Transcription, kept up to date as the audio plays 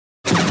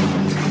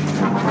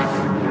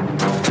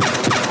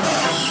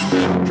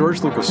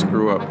George Lucas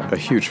grew up a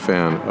huge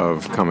fan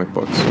of comic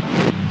books.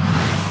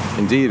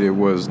 Indeed, it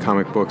was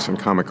comic books and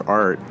comic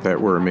art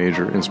that were a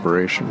major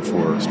inspiration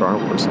for Star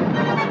Wars.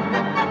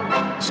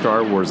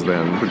 Star Wars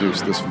then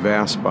produced this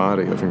vast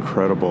body of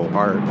incredible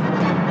art.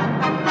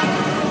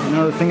 You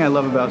know, the thing I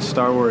love about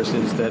Star Wars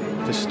is that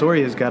the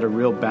story has got a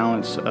real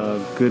balance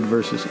of good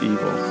versus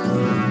evil.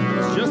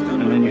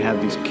 And then you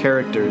have these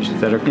characters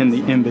that are in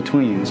the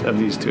in-betweens of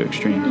these two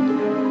extremes.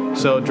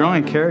 So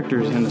drawing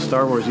characters in the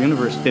Star Wars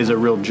universe is a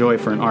real joy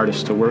for an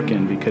artist to work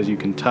in because you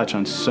can touch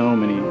on so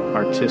many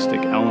artistic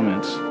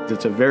elements.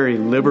 It's a very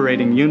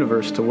liberating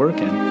universe to work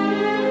in.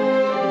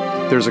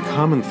 There's a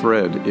common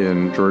thread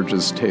in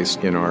George's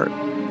taste in art,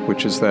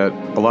 which is that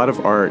a lot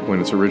of art, when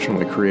it's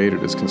originally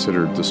created, is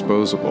considered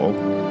disposable.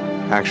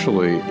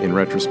 Actually, in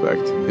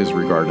retrospect, is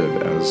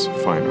regarded as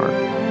fine art.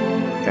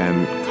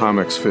 And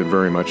comics fit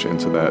very much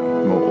into that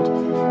mold.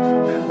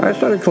 I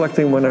started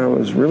collecting when I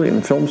was really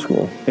in film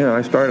school. You know,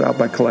 I started out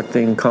by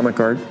collecting comic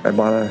art. I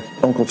bought a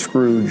Uncle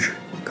Scrooge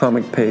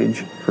comic page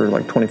for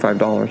like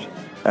 $25.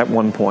 At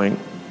one point,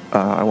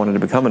 I wanted to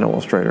become an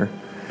illustrator.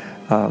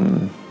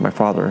 My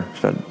father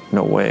said,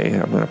 no way,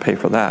 I'm going to pay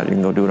for that. You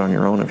can go do it on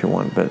your own if you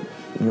want, but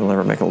you'll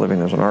never make a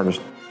living as an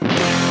artist.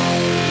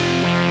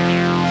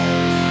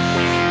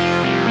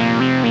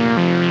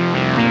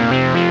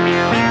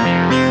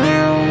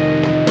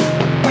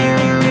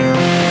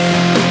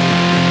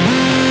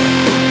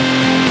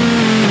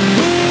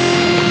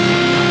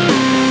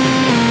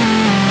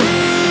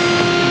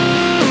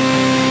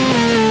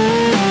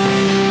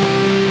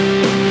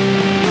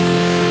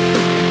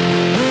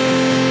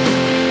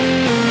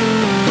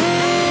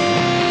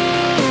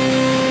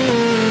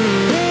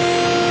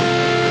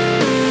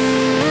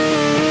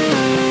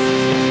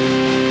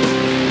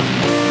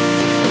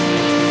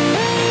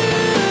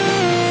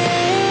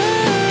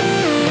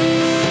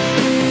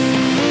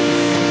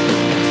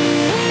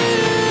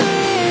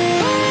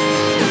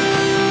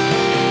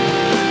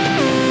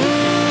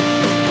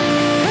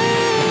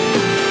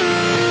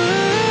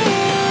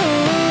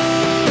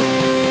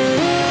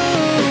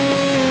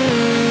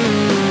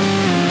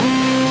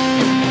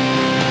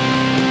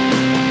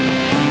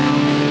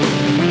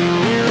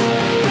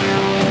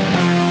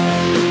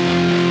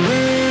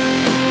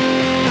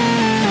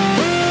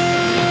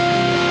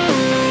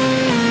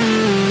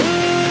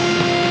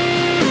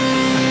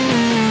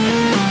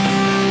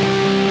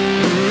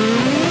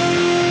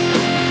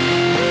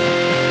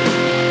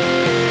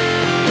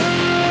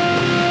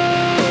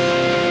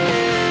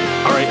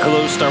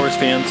 Star Wars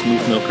fans,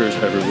 Moof Milkers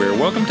everywhere.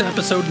 Welcome to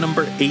episode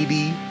number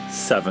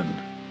 87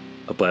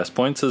 of Blast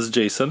Points. This is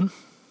Jason.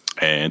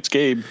 And it's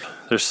Gabe.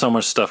 There's so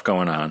much stuff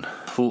going on.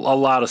 A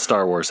lot of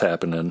Star Wars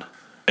happening.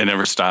 It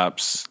never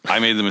stops. I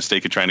made the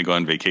mistake of trying to go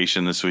on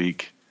vacation this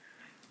week,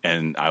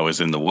 and I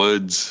was in the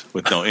woods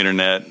with no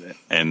internet,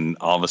 and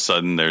all of a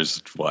sudden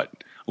there's,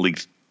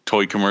 leaked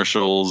toy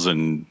commercials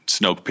and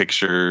Snoke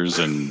pictures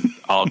and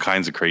all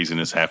kinds of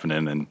craziness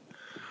happening, and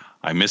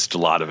I missed a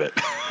lot of it.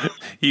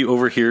 You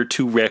overhear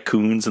two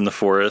raccoons in the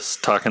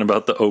forest talking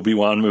about the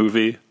Obi-Wan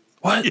movie.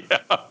 What?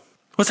 Yeah.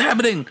 What's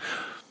happening?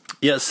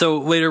 Yeah, so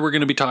later we're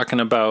going to be talking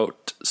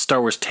about Star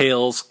Wars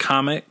Tales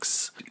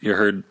comics. You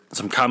heard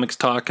some comics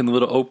talk in the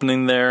little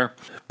opening there.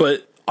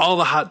 But all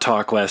the hot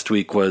talk last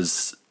week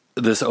was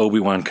this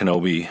Obi-Wan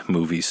Kenobi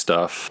movie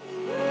stuff.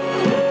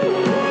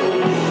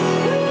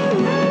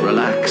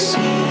 Relax.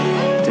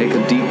 Take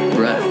a deep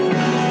breath.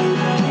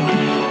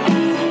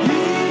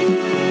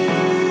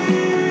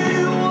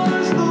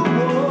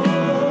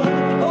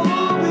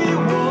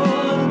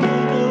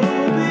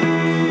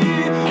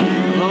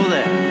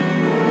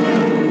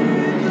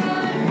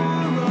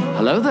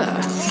 Hello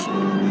there.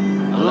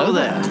 Hello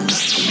there.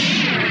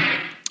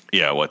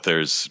 Yeah,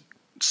 there's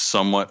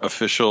somewhat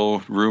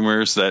official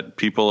rumors that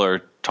people are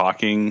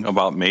talking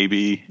about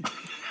maybe,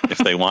 if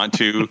they want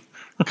to,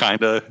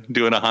 kind of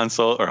doing an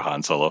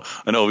Obi-Wan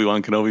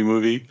Kenobi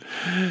movie.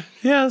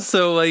 Yeah,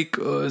 so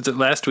was it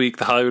last week,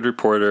 The Hollywood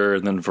Reporter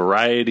and then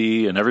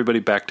Variety and everybody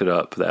backed it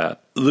up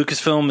that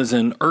Lucasfilm is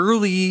in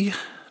early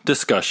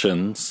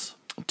discussions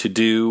to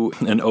do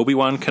an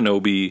Obi-Wan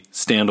Kenobi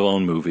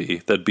standalone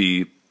movie. That'd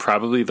be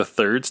probably the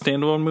third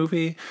standalone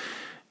movie,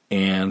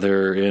 and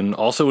they're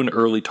also in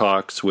early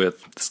talks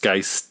with this guy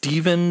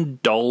Stephen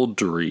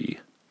Daldry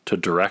to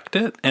direct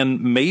it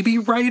and maybe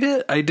write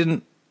it. I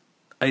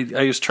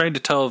was trying to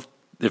tell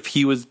if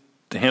he was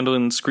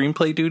handling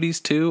screenplay duties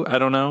too. I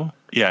don't know.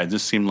 Yeah, it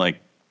just seemed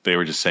like they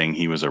were just saying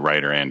he was a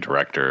writer and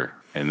director,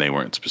 and they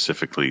weren't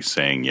specifically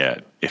saying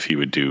yet if he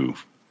would do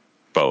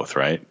both,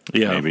 right?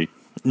 Yeah, maybe.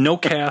 No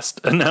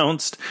cast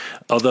announced,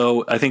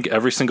 although I think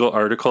every single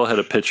article had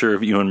a picture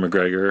of Ewan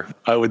McGregor.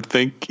 I would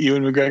think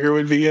Ewan McGregor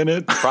would be in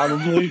it,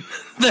 probably.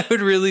 That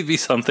would really be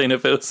something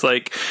if it was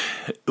like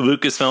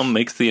Lucasfilm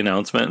makes the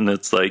announcement and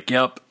it's like,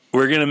 yep,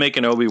 we're going to make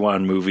an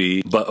Obi-Wan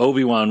movie, but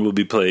Obi-Wan will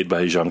be played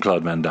by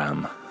Jean-Claude Van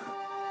Damme.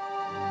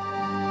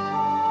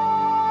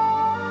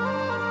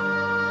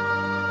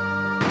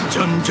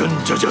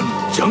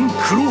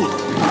 Jean-Claude.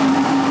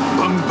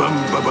 Bum bum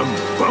ba bum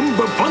bum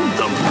ba bum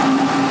dum.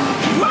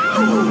 Wow!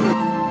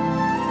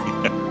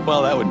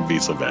 Well, that wouldn't be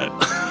so bad.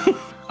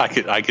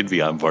 I could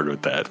be on board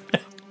with that.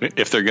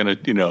 If they're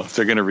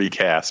gonna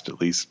recast, at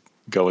least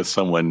go with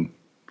someone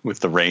with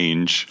the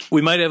range.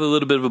 We might have a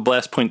little bit of a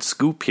Blast Point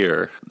scoop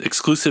here.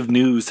 Exclusive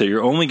news that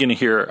you're only going to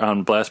hear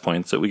on Blast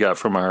Points that we got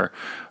from our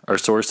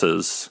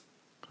sources,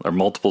 our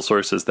multiple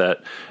sources,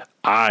 that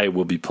I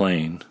will be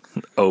playing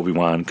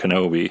Obi-Wan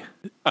Kenobi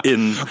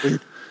in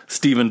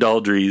Stephen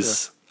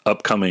Daldry's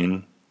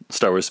upcoming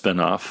Star Wars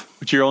spinoff.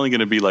 But you're only going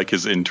to be like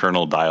his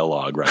internal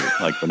dialogue,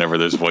 right? Like whenever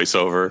there's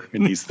voiceover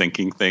and he's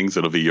thinking things,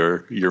 it'll be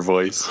your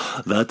voice.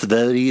 That's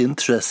very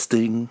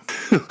interesting.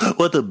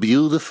 What a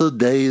beautiful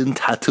day in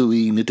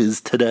Tatooine it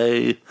is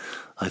today.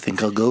 I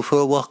think I'll go for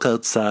a walk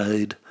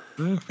outside.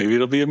 Maybe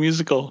it'll be a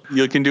musical.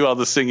 You can do all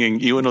the singing.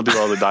 Ewan will do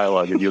all the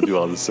dialogue and you'll do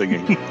all the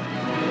singing.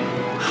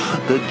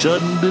 The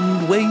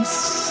Jundland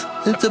Wastes.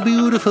 It's a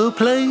beautiful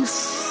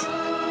place.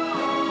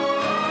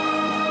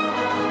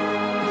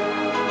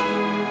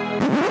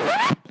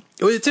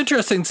 It's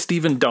interesting,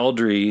 Stephen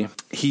Daldry,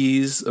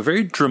 he's a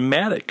very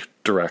dramatic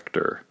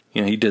director.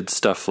 You know, he did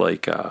stuff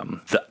like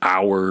The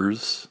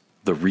Hours,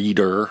 The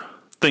Reader,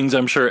 things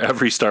I'm sure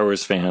every Star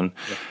Wars fan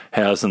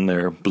has in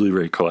their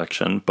Blu-ray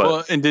collection.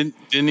 But and didn't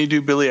he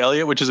do Billy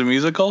Elliot, which is a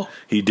musical?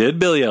 He did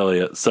Billy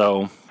Elliot.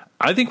 So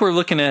I think we're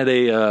looking at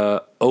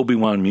a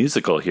Obi-Wan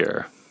musical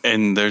here.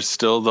 And there's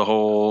still the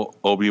whole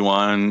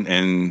Obi-Wan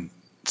and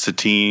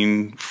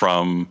Satine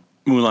from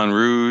Moulin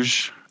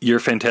Rouge. Your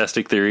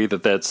fantastic theory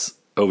that that's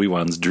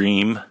Obi-Wan's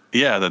dream.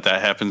 Yeah, that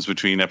happens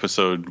between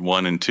episode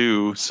 1 and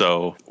 2.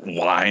 So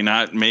why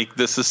not make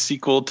this a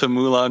sequel to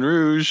Moulin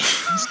Rouge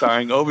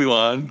starring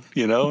Obi-Wan,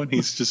 and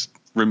he's just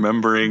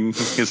remembering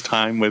his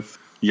time with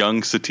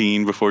young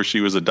Satine before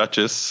she was a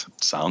duchess.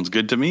 Sounds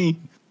good to me.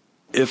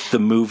 If the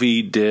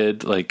movie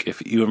did, like,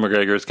 if Ewan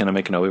McGregor is going to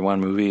make an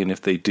Obi-Wan movie, and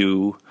if they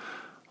do,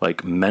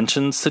 like,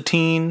 mention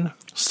Satine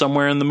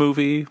somewhere in the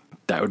movie,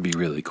 that would be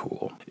really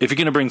cool. If you're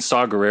going to bring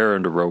Saw Gerrera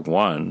into Rogue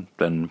One,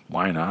 then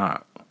why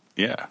not?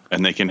 Yeah,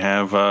 and they can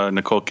have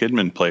Nicole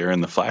Kidman play her in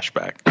the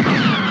flashback.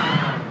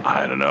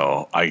 I don't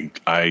know.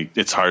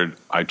 It's hard.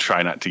 I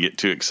try not to get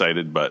too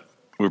excited, but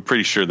we're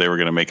pretty sure they were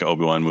going to make an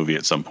Obi-Wan movie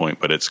at some point,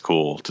 but it's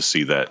cool to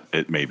see that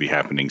it may be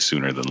happening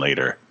sooner than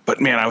later. But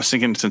man, I was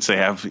thinking since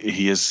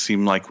he has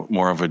seemed like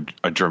more of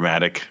a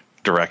dramatic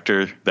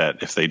director,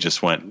 that if they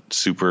just went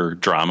super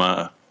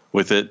drama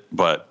with it,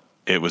 but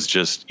it was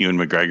just Ewan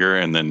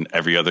McGregor and then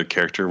every other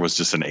character was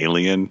just an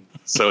alien.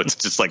 So it's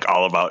just like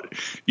all about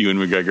Ewan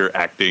McGregor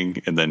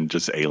acting and then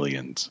just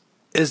aliens.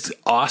 As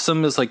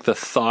awesome as like the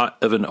thought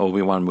of an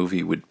Obi-Wan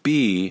movie would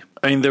be,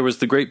 I mean, there was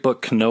the great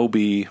book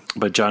Kenobi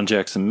by John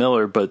Jackson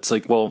Miller, but it's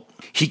like, well,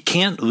 he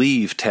can't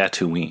leave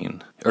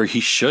Tatooine, or he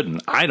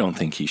shouldn't. I don't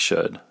think he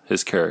should,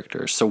 his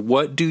character. So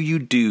what do you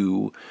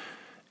do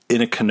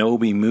in a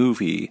Kenobi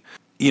movie,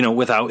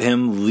 without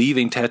him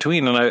leaving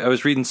Tatooine? And I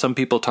was reading some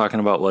people talking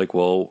about like,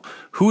 well,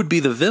 who would be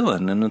the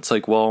villain? And it's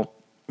like, well,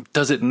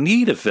 does it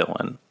need a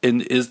villain?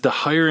 And is the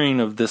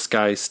hiring of this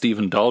guy,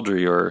 Stephen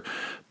Daldry, or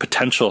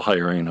potential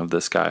hiring of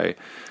this guy,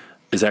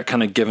 is that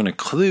kind of given a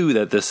clue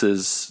that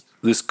this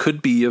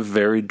could be a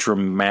very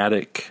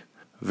dramatic,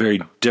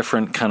 very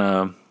different kind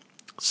of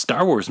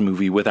Star Wars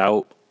movie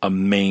without a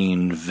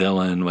main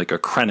villain, like a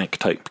Krennic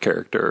type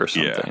character or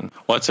something?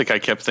 Yeah. Well, it's like I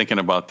kept thinking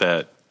about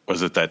that.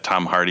 Was it that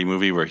Tom Hardy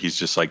movie where he's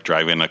just like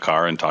driving a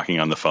car and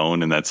talking on the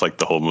phone, and that's like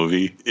the whole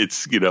movie?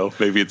 It's,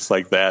 maybe it's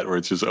like that, where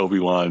it's just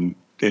Obi-Wan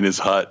in his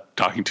hut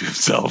talking to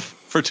himself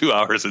for 2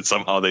 hours, and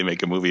somehow they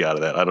make a movie out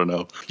of that. I don't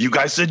know. You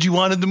guys said you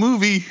wanted the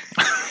movie.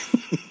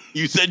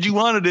 You said you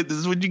wanted it. This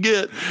is what you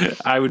get.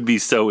 I would be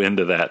so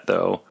into that,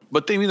 though.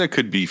 But maybe there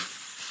could be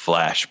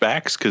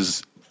flashbacks,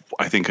 because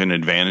I think an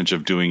advantage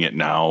of doing it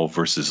now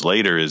versus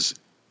later is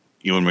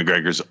Ewan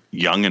McGregor's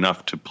young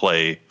enough to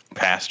play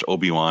past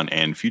Obi-Wan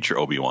and future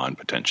Obi-Wan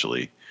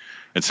potentially.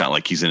 It's not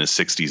like he's in his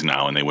 60s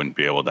now and they wouldn't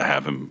be able to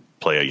have him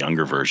play a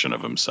younger version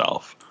of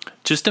himself.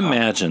 Just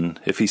imagine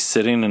if he's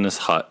sitting in his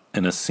hut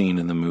in a scene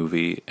in the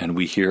movie and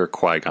we hear a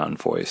Qui-Gon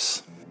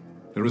voice.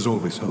 There is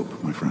always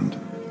hope, my friend,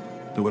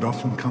 though it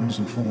often comes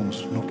in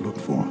forms not looked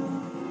for.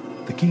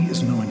 The key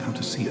is knowing how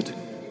to see it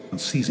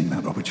and seizing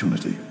that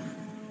opportunity.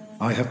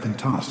 I have been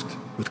tasked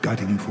with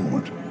guiding you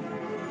forward.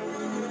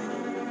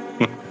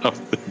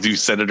 Do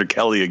Senator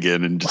Kelly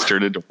again and just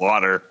turn into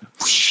water.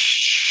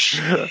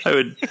 I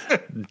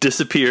would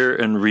disappear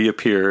and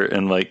reappear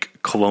in like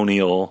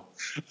colonial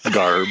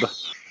garb.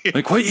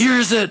 Like, what year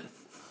is it?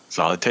 That's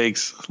all it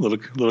takes.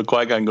 Little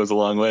Qui-Gon goes a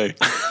long way.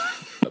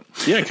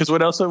 Yeah, because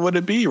what else would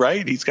it be,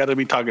 right? He's got to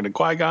be talking to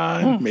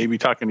Qui-Gon, maybe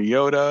talking to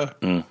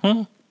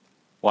Yoda,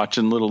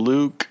 watching little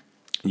Luke.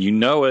 You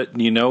know it.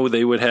 You know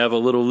they would have a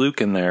little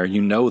Luke in there.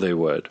 You know they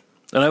would.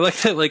 And I like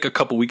that, like, a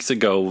couple weeks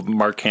ago,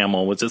 Mark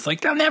Hamill was just like,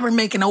 they'll never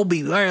make an Luke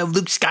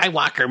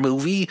Skywalker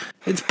movie.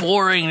 It's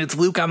boring. It's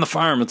Luke on the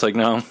farm. It's like,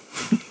 no.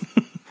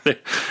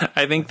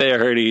 I think they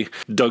already,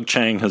 Doug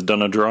Chang has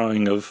done a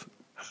drawing of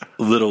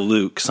little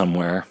Luke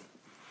somewhere.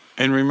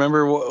 And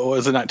remember,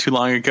 was it not too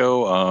long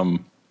ago,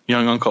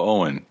 young Uncle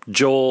Owen?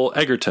 Joel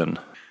Egerton.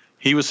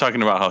 He was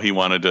talking about how he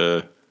wanted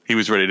he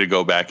was ready to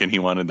go back, and he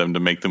wanted them to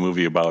make the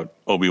movie about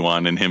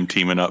Obi-Wan and him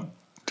teaming up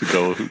to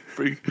go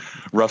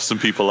rough some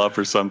people up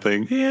or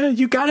something. Yeah,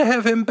 you got to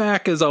have him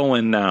back as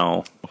Owen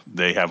now.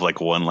 They have like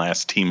one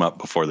last team up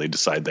before they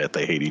decide that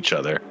they hate each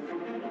other.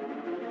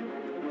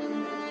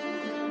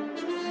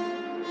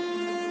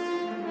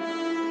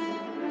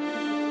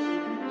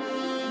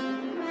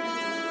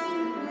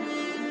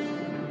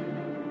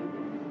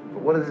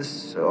 What if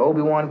this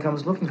Obi-Wan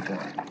comes looking for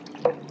him?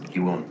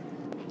 He won't.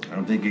 I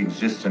don't think he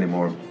exists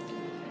anymore.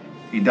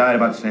 He died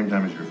about the same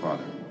time as your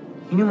father.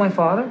 You knew my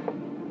father?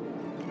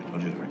 I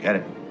told you to forget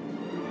it.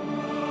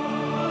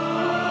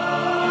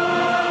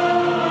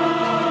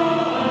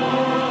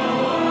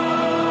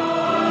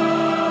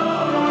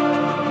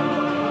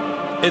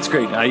 It's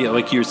great.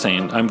 Like you were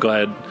saying, I'm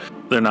glad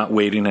they're not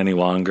waiting any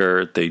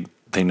longer. They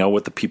know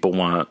what the people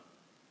want.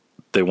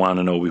 They want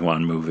an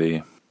Obi-Wan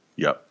movie.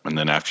 Yep. And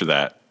then after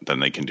that, then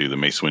they can do the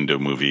Mace Windu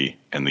movie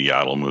and the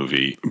Yaddle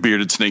movie,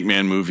 Bearded Snake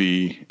Man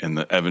movie, and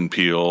the Evan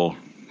Peel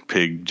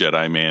Pig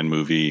Jedi Man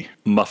movie.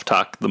 Muff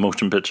Talk, the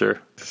motion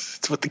picture.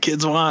 It's what the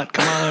kids want.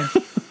 Come on.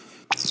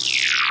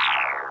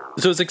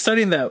 So as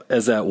exciting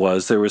as that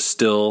was, there was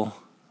still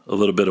a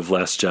little bit of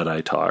Last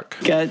Jedi talk.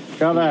 Good.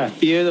 Brother.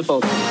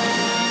 Beautiful.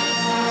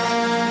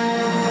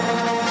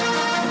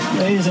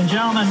 Ladies and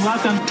gentlemen,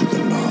 welcome to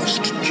The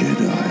Last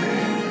Jedi.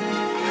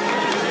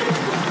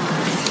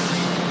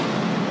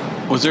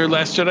 Was there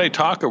Last Jedi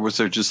talk, or was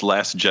there just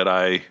Last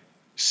Jedi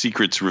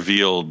secrets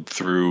revealed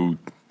through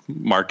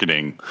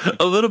marketing?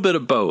 A little bit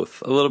of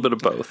both.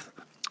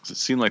 It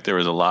seemed like there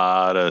was a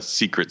lot of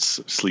secrets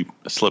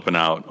slipping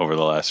out over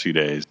the last few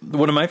days.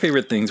 One of my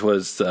favorite things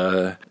was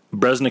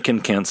Bresnik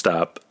and Can't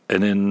Stop.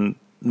 And in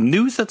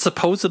news that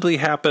supposedly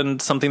happened,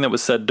 something that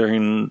was said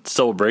during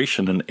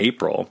Celebration in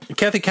April,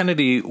 Kathy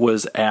Kennedy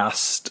was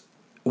asked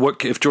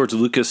what if George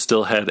Lucas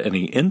still had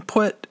any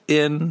input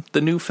in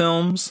the new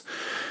films.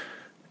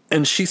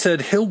 And she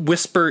said, he'll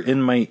whisper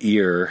in my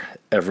ear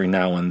every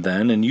now and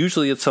then, and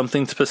usually it's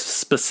something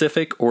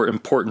specific or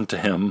important to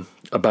him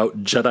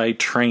about Jedi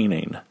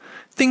training.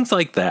 Things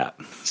like that.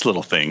 It's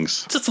little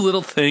things. Just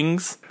little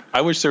things.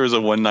 I wish there was a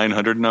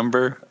 1-900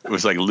 number. It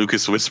was like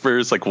Lucas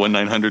Whispers, like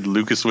 1-900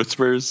 Lucas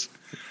Whispers.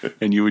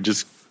 And you would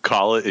just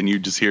call it and you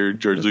just hear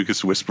George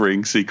Lucas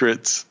whispering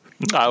secrets.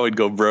 I would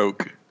go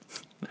broke.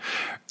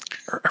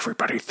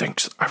 Everybody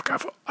thinks I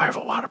have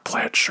a lot of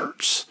plaid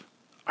shirts.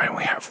 I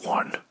only have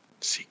one.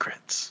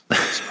 Secrets.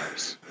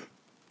 Whispers.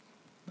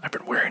 I've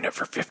been wearing it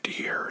for 50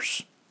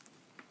 years.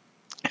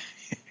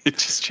 It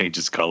just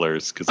changes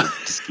colors because it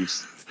just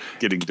keeps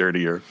getting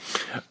dirtier.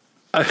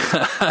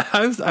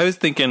 I was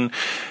thinking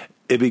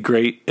it'd be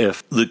great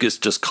if Lucas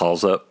just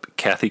calls up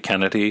Kathy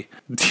Kennedy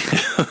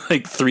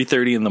like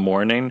 3:30 in the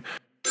morning.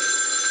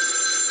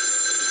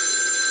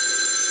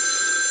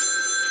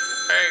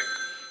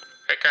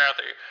 Hey,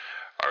 Kathy.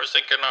 I was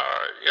thinking, you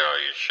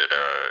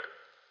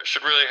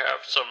should really have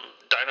some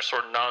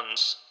dinosaur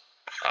nuns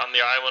on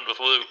the island with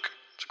Luke.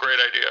 It's a great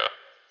idea.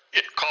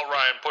 Call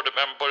Ryan, put it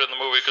in the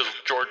movie because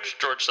George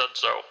said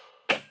so.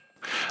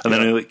 And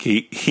then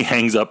he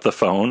hangs up the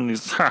phone.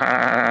 He's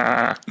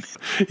then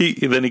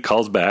he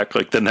calls back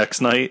like the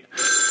next night.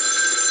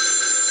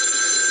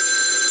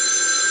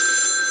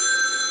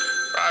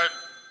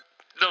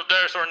 Those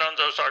dinosaur nuns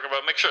I was talking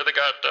about, make sure they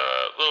got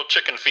little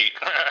chicken feet.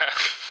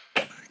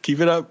 Keep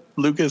it up,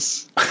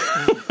 Lucas.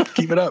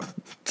 Keep it up.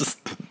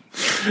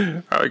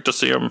 I like to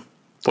see him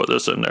put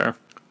this in there.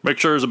 Make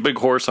sure there's a big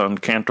horse on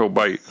Canto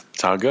Bight.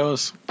 That's how it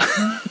goes.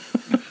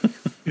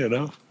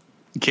 You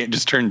can't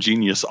just turn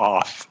Genius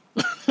off.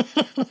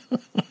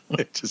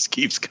 It just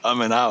keeps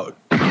coming out.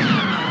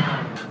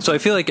 So I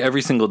feel like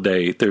every single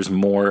day there's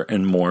more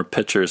and more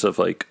pictures of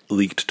like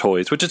leaked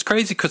toys, which is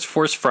crazy because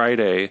Force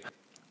Friday,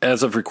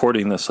 as of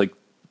recording this, like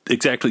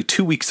exactly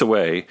 2 weeks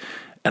away.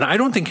 And I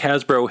don't think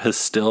Hasbro has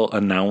still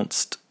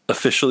announced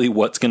officially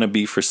what's going to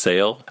be for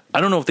sale.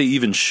 I don't know if they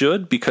even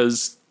should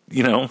because,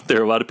 there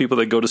are a lot of people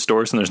that go to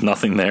stores and there's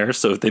nothing there.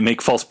 So if they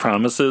make false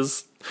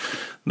promises,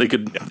 they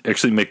could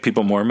actually make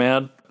people more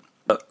mad.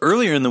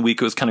 Earlier in the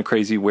week, it was kind of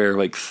crazy where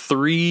like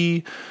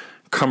 3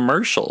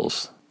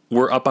 commercials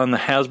were up on the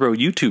Hasbro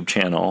YouTube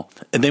channel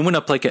and they went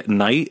up like at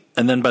night.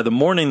 And then by the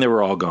morning, they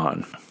were all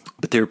gone.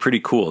 But they were pretty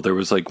cool. There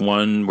was like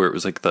one where it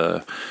was like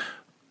the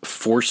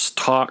Force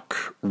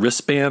Talk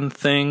wristband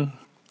thing.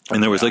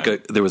 And there was a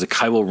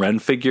Kylo Ren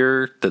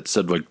figure that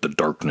said like the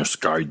darkness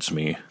guides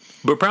me.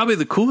 But probably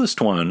the coolest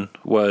one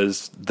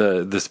was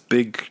this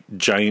big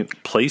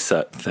giant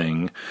playset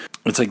thing.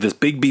 It's like this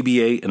big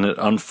BB-8 and it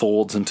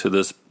unfolds into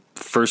this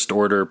First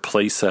Order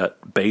playset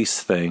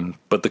base thing.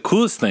 But the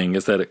coolest thing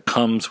is that it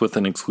comes with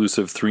an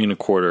exclusive 3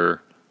 1/4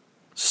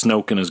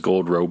 Snoke in his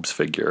gold robes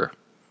figure.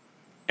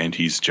 And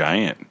he's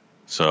giant.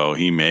 So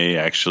he may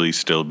actually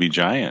still be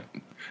giant.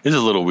 It's a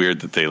little weird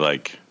that they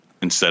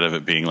instead of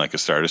it being like a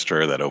Star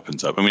Destroyer that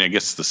opens up. I mean, I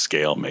guess the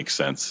scale makes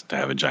sense to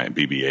have a giant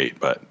BB-8,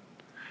 but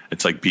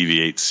it's like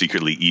BB-8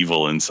 secretly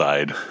evil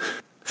inside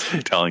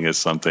telling us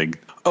something.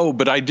 Oh,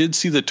 but I did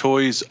see the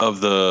toys of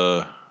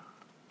the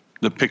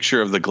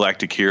picture of the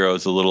Galactic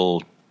Heroes, the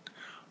little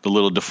the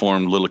little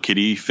deformed little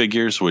kitty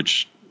figures,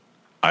 which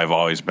I've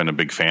always been a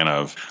big fan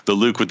of. The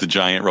Luke with the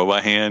giant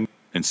robot hand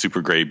and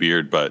super gray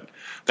beard, but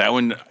that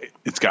one,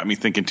 it's got me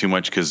thinking too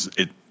much because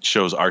it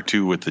shows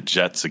R2 with the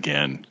jets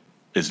again.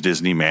 Is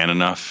Disney man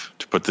enough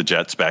to put the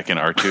jets back in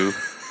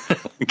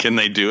R2? Can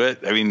they do it?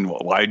 I mean,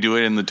 why do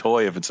it in the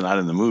toy if it's not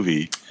in the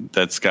movie?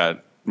 That's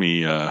got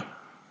me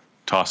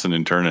tossing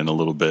and turning a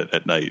little bit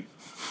at night,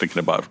 thinking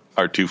about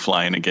R2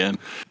 flying again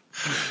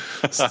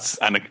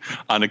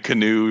on a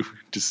canoe,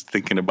 just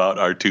thinking about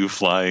R2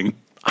 flying.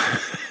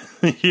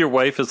 Your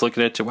wife is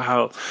looking at you.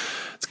 Wow,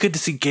 it's good to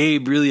see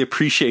Gabe really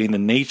appreciating the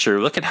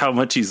nature. Look at how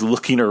much he's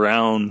looking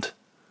around.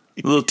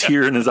 A little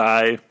tear in his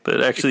eye,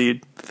 but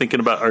actually thinking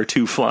about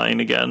R2 flying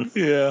again.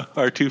 Yeah,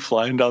 R2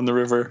 flying down the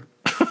river.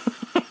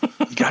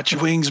 You got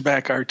your wings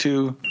back,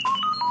 R2.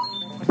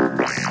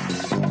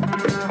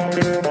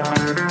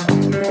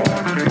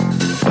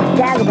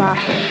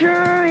 Dagobah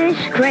sure is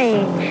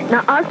strange.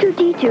 Now,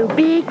 R2-D2,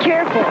 be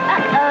careful.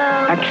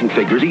 Action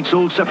figures each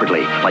sold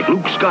separately, like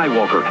Luke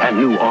Skywalker and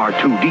new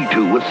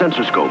R2-D2 with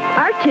sensor scope.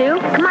 R2,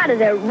 come out of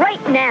there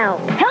right now.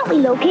 Help me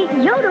locate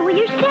Yoda with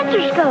your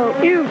sensor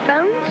scope. You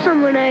found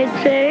someone, I'd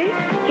say.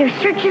 Your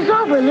search is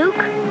over, Luke.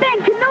 Ben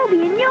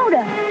Kenobi and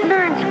Yoda.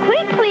 Learns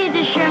quickly,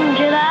 Edition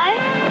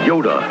Jedi.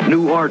 Yoda,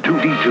 new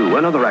R2-D2,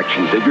 and other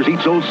action figures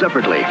each sold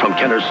separately from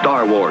Kenner's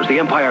Star Wars, The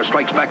Empire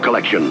Strikes Back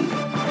collection.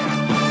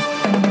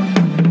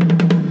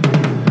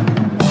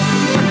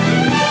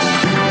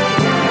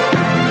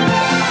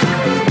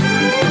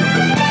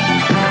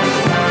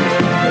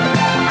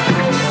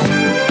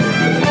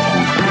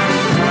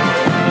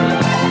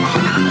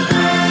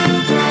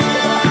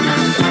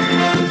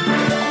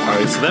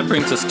 So that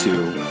brings us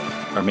to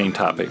our main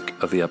topic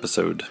of the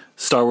episode,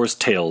 Star Wars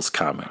Tales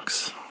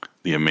comics.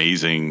 The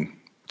amazing,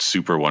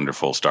 super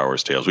wonderful Star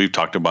Wars Tales. We've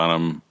talked about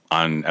them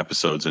on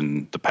episodes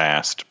in the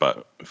past,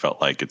 but we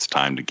felt like it's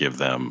time to give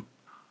them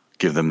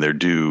their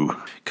due.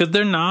 Because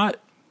they're not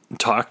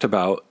talked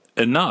about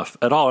enough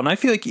at all. And I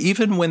feel like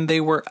even when they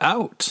were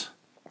out,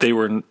 they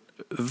were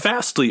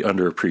vastly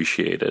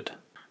underappreciated.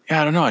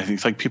 Yeah, I don't know. I think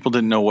it's like people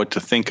didn't know what to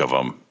think of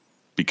them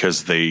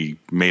because they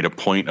made a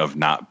point of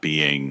not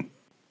being...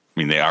 I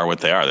mean, they are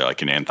what they are. They're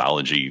like an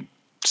anthology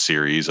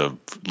series of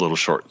little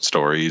short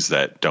stories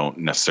that don't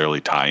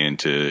necessarily tie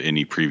into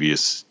any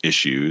previous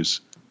issues,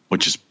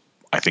 which is,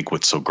 I think,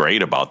 what's so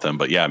great about them.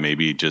 But yeah,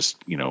 maybe just,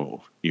 you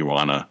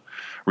want to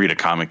read a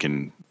comic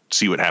and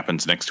see what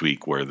happens next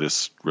week where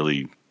this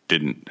really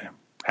didn't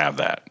have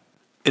that.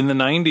 In the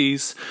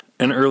 90s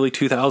and early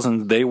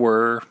 2000s, they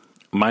were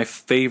my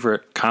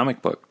favorite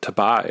comic book to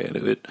buy.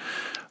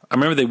 I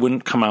remember they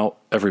wouldn't come out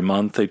every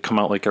month. They'd come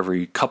out like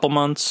every couple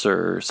months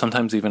or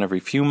sometimes even every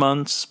few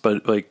months.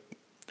 But like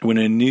when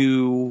a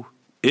new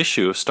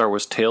issue of Star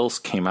Wars Tales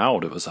came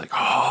out, it was like,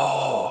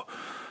 oh,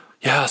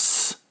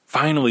 yes,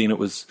 finally. And it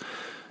was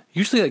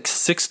usually like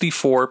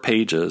 64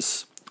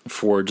 pages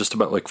for just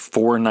about like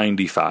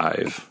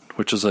 $4.95,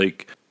 which is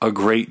like a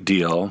great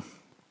deal.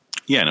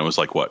 Yeah, and it was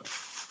like, what,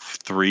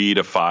 3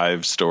 to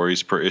 5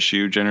 stories per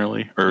issue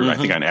generally? Or I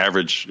think on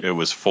average it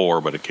was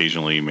 4, but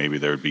occasionally maybe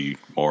there would be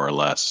more or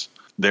less.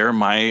 They're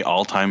my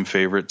all-time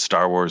favorite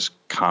Star Wars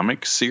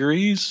comic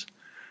series,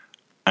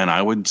 and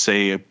I would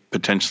say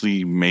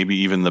potentially maybe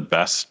even the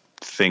best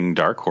thing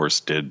Dark Horse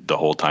did the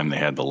whole time they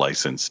had the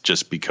license,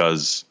 just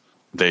because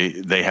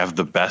they have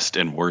the best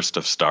and worst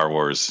of Star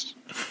Wars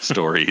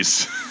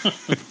stories.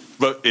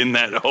 But in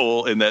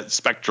that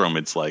spectrum,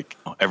 it's like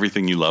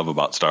everything you love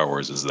about Star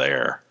Wars is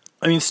there.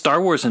 I mean,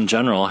 Star Wars in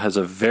general has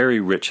a very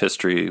rich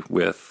history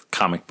with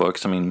comic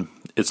books. I mean,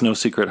 it's no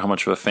secret how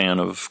much of a fan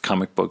of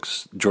comic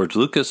books George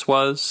Lucas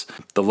was.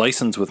 The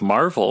license with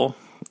Marvel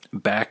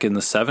back in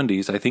the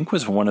 70s, I think,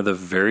 was one of the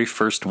very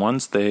first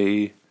ones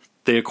they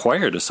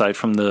acquired, aside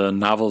from the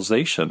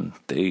novelization.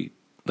 They,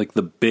 like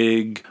the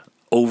big,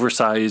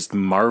 oversized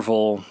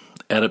Marvel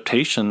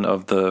adaptation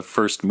of the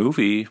first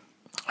movie,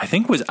 I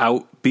think was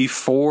out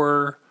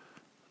before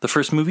the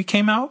first movie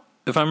came out,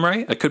 if I'm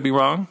right. I could be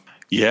wrong.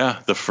 Yeah,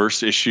 the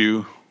first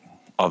issue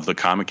of the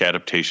comic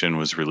adaptation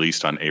was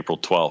released on April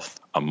 12th,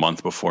 a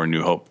month before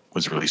New Hope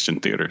was released in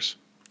theaters.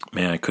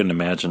 Man, I couldn't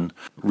imagine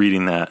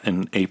reading that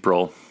in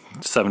April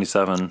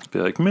 77. Be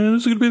like, man,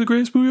 this is going to be the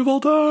greatest movie of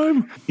all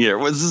time. Yeah,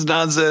 what's this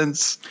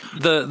nonsense?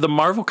 The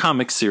Marvel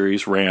Comics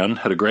series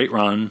had a great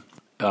run,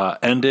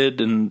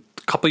 ended in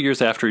a couple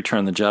years after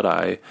Return of the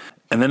Jedi.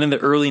 And then in the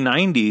early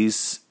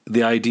 90s,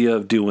 the idea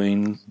of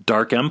doing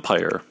Dark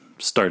Empire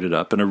started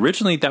up, and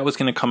originally that was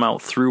going to come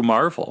out through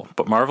Marvel,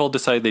 but Marvel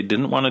decided they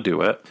didn't want to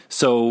do it,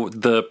 so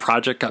the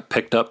project got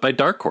picked up by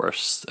Dark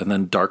Horse, and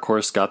then Dark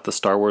Horse got the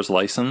Star Wars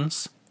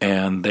license,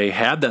 and they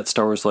had that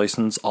Star Wars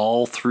license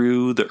all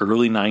through the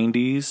early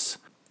 90s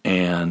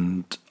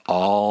and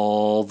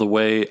all the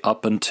way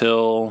up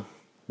until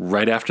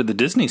right after the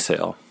Disney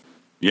sale.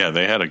 Yeah,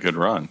 they had a good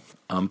run.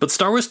 But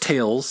Star Wars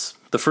Tales,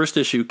 the first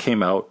issue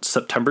came out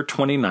September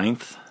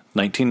 29th,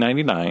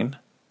 1999,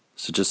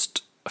 so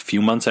just a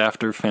few months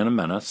after Phantom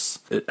Menace.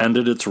 It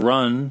ended its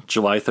run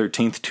July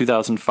 13th,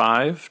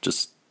 2005,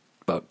 just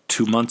about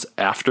 2 months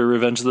after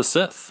Revenge of the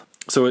Sith.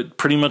 So it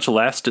pretty much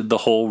lasted the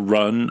whole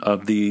run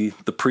of the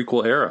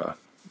prequel era.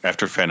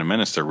 After Phantom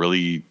Menace,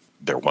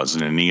 there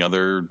wasn't any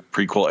other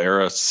prequel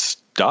era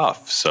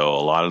stuff. So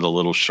a lot of the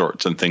little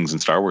shorts and things in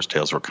Star Wars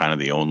Tales were kind of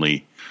the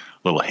only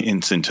little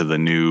hints into the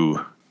new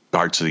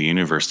parts of the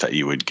universe that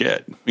you would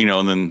get.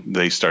 And then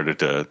they started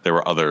to, there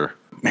were other,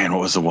 what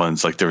was the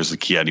ones? Like there was the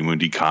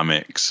Ki-Adi-Mundi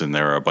comics, and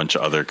there were a bunch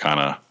of other kind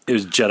of... It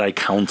was Jedi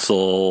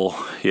Council,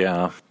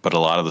 yeah. But a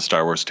lot of the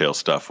Star Wars Tales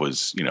stuff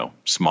was,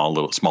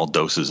 small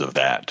doses of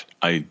that.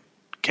 I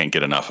can't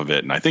get enough of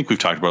it. And I think we've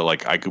talked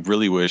about, I could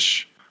really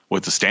wish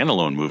with the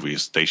standalone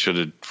movies, they should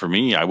have, for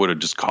me, I would have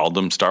just called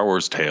them Star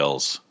Wars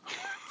Tales.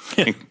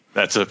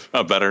 That's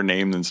a better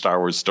name than Star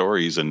Wars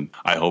Stories. And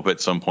I hope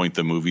at some point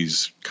the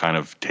movies kind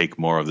of take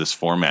more of this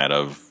format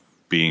of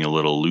being a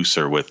little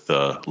looser with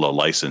the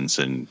license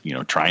and,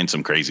 trying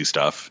some crazy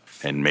stuff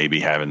and maybe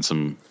having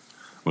some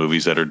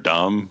movies that are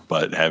dumb,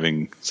 but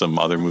having some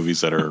other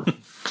movies that are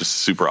just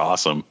super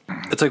awesome.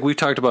 It's like we've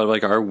talked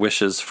about our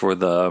wishes for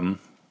the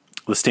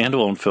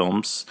standalone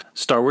films.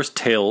 Star Wars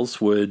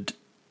Tales would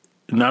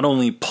not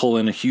only pull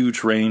in a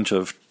huge range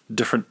of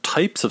different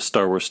types of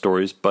Star Wars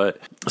stories, but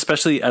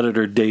especially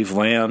editor Dave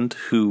Land,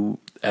 who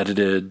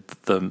edited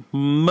the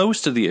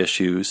most of the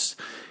issues,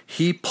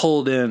 he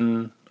pulled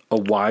in a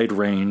wide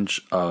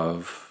range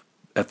of,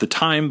 at the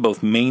time,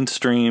 both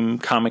mainstream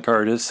comic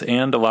artists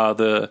and a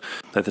lot of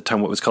at the time,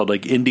 what was called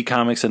indie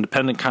comics,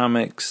 independent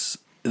comics,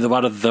 a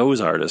lot of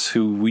those artists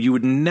who you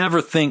would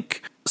never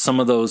think, some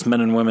of those men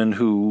and women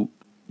who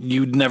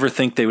you'd never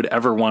think they would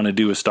ever want to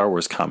do a Star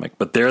Wars comic.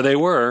 But there they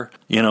were,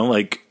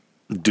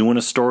 doing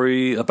a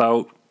story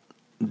about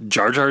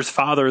Jar Jar's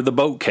father, the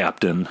boat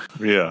captain.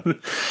 Yeah.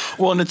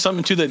 Well, and it's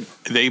something too that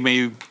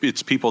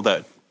it's people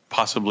that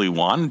possibly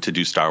wanted to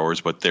do Star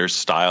Wars, but their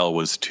style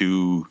was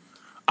too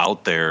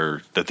out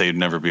there that they'd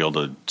never be able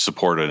to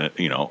support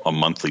a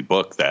monthly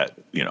book that,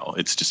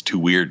 it's just too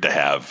weird to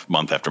have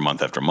month after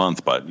month after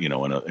month. But, in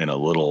a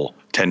little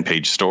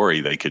 10-page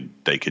story, they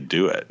could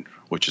do it,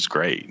 which is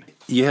great.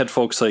 You had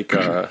folks like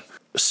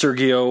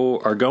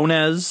Sergio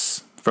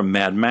Aragonés from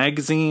Mad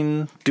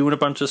Magazine doing a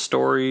bunch of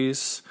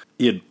stories.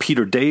 You had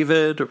Peter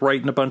David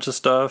writing a bunch of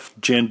stuff.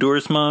 Jan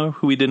Duursma,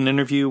 who we did an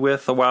interview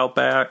with a while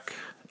back.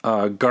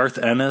 Garth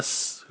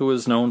Ennis, who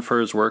was known for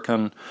his work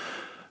on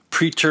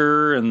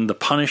Preacher and The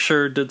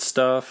Punisher, did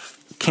stuff.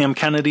 Cam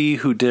Kennedy,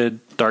 who did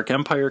Dark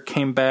Empire,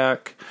 came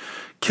back.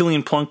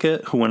 Killian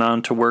Plunkett, who went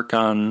on to work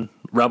on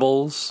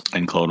Rebels.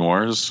 And Clone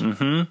Wars.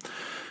 Mm-hmm.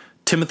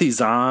 Timothy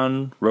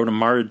Zahn wrote a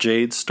Mara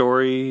Jade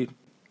story.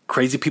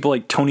 Crazy people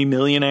like Tony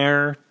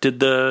Millionaire did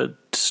the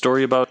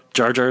story about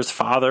Jar Jar's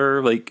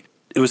father.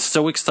 It was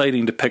so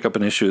exciting to pick up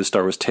an issue of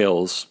Star Wars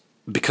Tales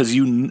because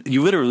you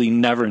literally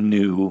never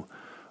knew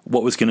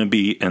what was going to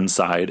be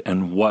inside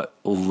and what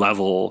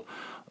level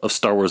of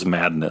Star Wars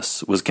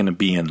madness was going to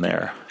be in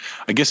there.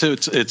 I guess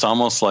it's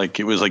almost like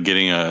it was like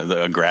getting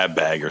a grab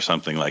bag or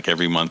something. Like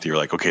every month you're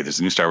like, okay, there's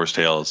a new Star Wars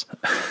Tales.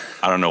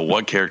 I don't know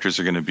what characters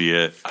are going to be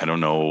it. I don't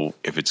know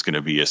if it's going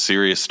to be a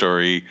serious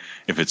story,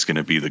 if it's going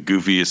to be the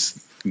goofy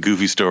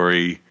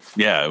story.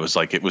 Yeah,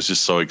 it was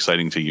just so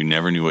exciting to you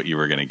never knew what you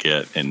were going to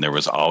get. And there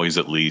was always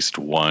at least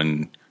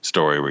one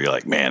story where you're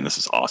like, man, this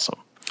is awesome.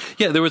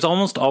 Yeah, there was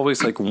almost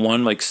always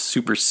one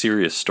super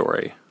serious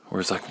story where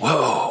it's like,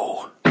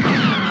 whoa.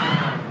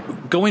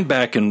 Going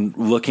back and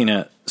looking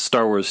at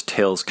Star Wars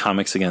Tales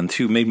comics again,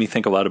 too, made me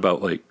think a lot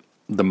about,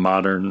 the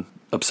modern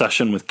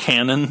obsession with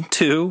canon,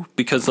 too,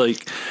 because,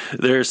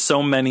 there's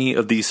so many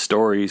of these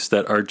stories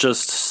that are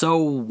just so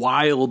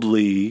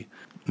wildly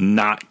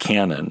not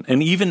canon.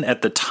 And even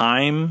at the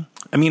time,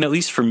 at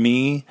least for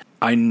me,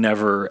 I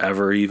never,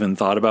 ever even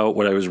thought about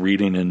what I was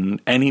reading in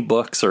any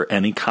books or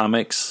any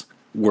comics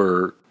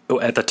were,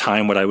 at the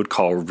time, what I would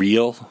call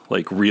real,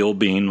 real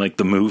being,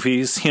 the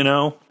movies,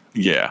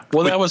 Yeah.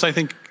 Well, that was, I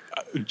think,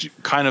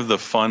 kind of the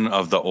fun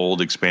of the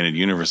old expanded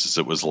universes.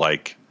 It was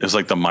like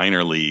the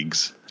minor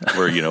leagues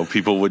where,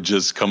 people would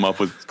just come up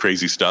with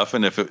crazy stuff.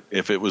 And if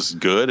it was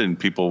good and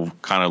people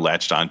kind of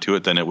latched onto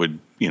it, then it would,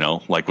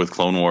 like with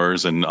Clone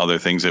Wars and other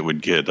things, it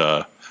would get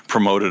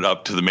promoted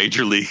up to the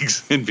major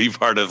leagues and be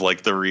part of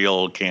the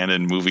real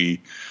canon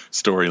movie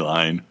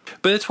storyline.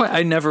 But that's why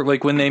I never,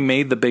 when they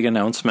made the big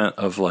announcement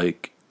of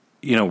we're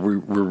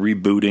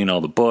rebooting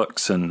all the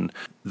books and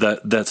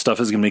that stuff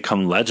is going to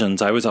become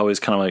legends, I was always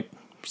kind of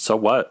so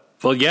what?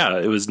 Well, yeah,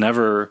 it was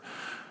never,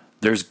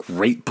 there's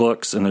great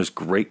books and there's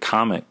great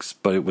comics,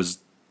 but it was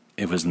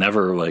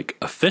never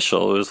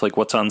official. It was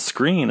what's on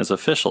screen is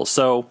official.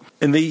 So,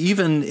 and they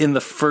even in the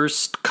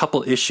first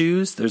couple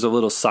issues, there's a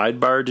little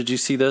sidebar. Did you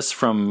see this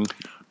from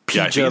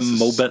Pija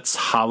Mobet's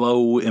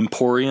Hollow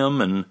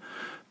Emporium? And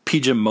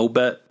Pija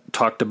Mobet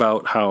talked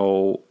about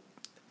how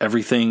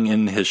everything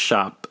in his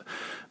shop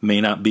may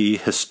not be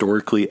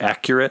historically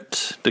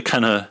accurate, to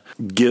kind of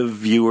give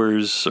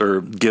viewers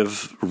or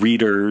give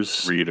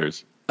readers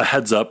a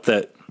heads up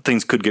that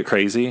things could get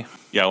crazy.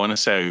 Yeah, I want to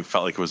say I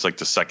felt like it was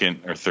the second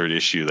or third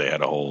issue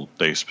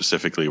they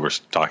specifically were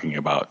talking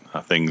about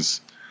how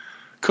things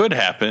could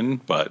happen,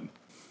 but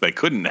They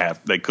couldn't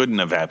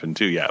have happened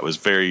too. Yeah, it was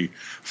very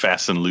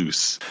fast and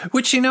loose.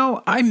 Which,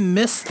 I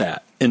miss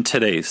that in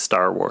today's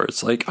Star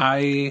Wars. Like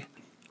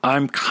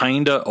I'm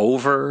kind of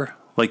over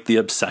like the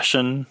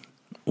obsession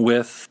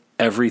with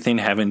everything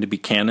having to be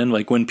canon.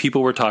 Like when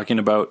people were talking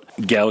about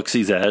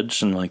Galaxy's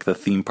Edge and like the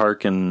theme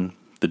park and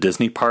the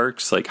Disney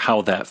parks, like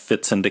how that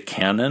fits into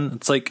canon.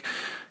 It's like,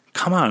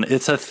 come on,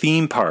 it's a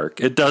theme park.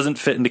 It doesn't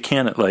fit into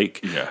canon.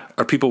 Like,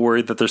 Are people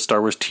worried that their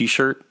Star Wars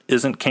t-shirt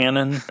isn't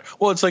canon?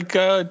 Well, it's like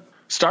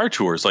Star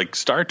Tours. Like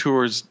Star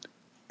Tours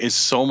is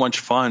so much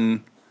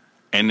fun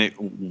and it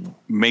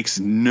makes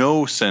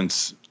no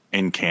sense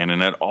in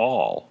canon at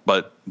all.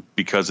 But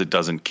because it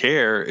doesn't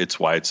care, it's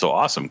why it's so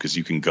awesome, because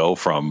you can go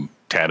from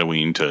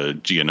Tatooine to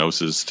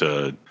Geonosis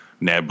to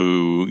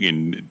Naboo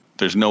in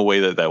there's no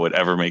way that would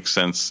ever make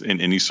sense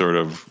in any sort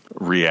of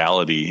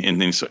reality,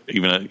 in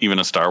even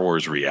a Star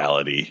Wars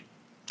reality.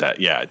 That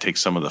it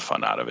takes some of the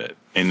fun out of it,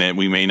 and then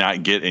we may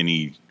not get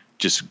any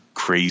just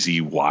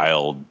crazy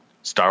wild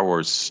Star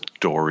Wars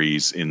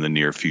stories in the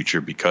near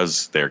future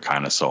because they're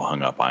kind of so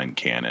hung up on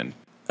canon.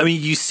 I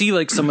mean, you see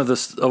like some of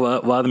this, a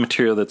lot of the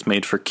material that's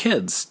made for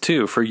kids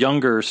too, for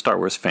younger Star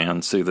Wars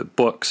fans, through the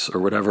books or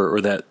whatever, or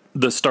that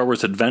the Star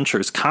Wars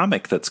Adventures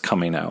comic that's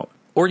coming out.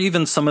 Or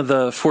even some of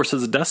the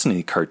Forces of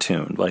Destiny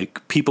cartoon.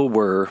 Like, people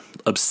were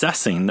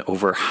obsessing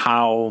over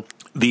how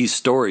these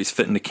stories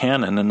fit into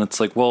canon. And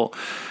it's like, well,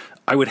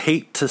 I would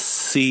hate to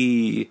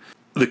see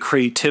the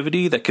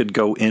creativity that could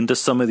go into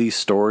some of these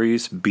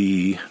stories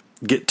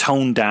get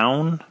toned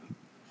down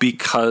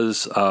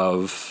because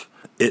of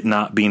it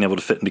not being able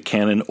to fit into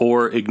canon,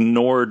 or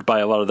ignored by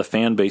a lot of the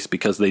fan base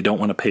because they don't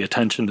want to pay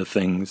attention to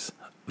things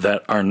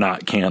that are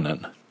not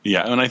canon.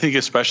 Yeah, and I think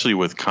especially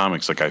with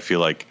comics, like I feel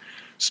like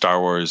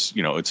Star Wars,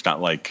 it's not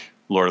like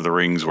Lord of the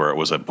Rings where it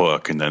was a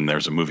book and then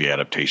there's a movie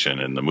adaptation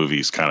and the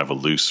movie's kind of a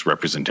loose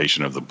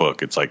representation of the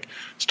book. It's like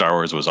Star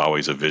Wars was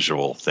always a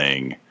visual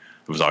thing. It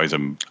was always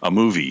a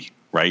movie,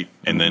 right?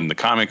 And then the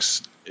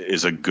comics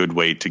is a good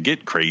way to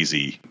get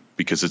crazy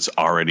because it's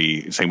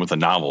already, same with the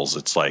novels.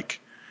 It's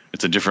like,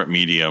 it's a different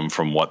medium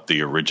from what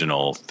the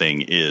original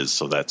thing is.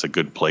 So that's a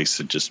good place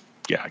to just,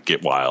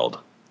 get wild.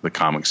 The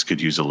comics could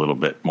use a little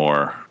bit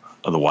more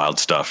of the wild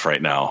stuff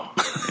right now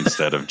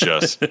instead of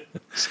just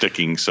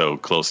sticking so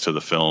close to the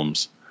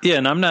films. Yeah,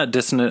 and I'm not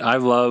dissonant. I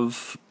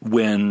love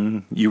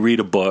when you read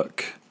a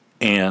book,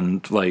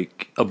 and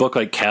like a book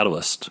like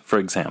Catalyst, for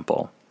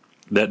example,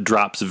 that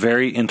drops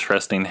very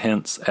interesting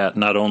hints at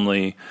not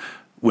only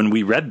when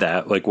we read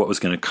that, like what was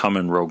going to come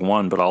in Rogue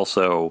One, but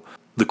also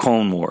the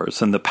Clone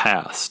Wars and the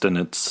past. And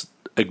it's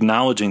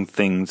acknowledging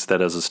things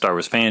that as a Star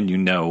Wars fan,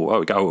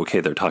 okay,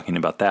 they're talking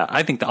about that.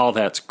 I think that all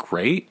that's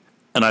great.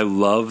 And I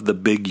love the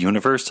big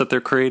universe that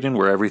they're creating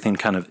where everything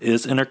kind of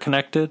is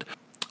interconnected.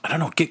 I don't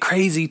know, get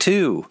crazy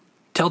too.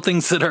 Tell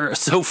things that are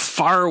so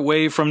far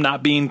away from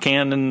not being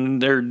canon,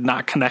 they're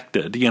not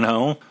connected,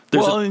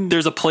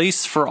 There's a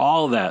place for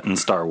all of that in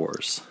Star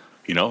Wars.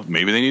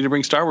 Maybe they need to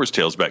bring Star Wars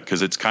Tales back,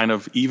 because it's kind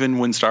of, even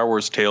when Star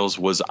Wars Tales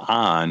was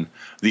on,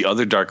 the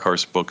other Dark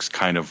Horse books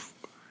kind of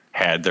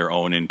had their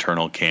own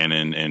internal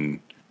canon and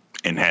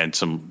had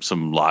some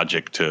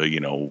logic to,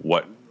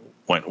 what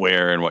went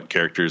where and what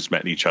characters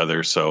met each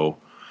other. So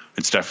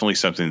it's definitely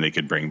something they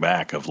could bring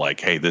back of like,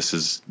 hey, this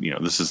is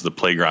the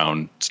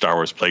playground, Star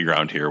Wars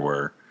playground here,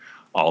 where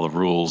all the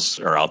rules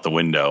are out the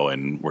window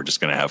and we're just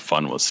going to have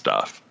fun with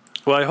stuff.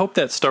 Well, I hope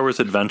that Star Wars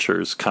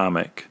Adventures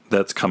comic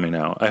that's coming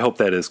out, I hope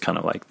that is kind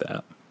of like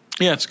that.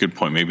 Yeah, it's a good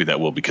point. Maybe that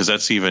will, because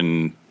that's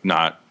even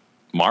not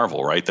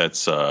Marvel, right?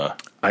 That's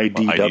IDW.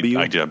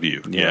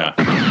 IDW,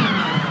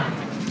 yeah.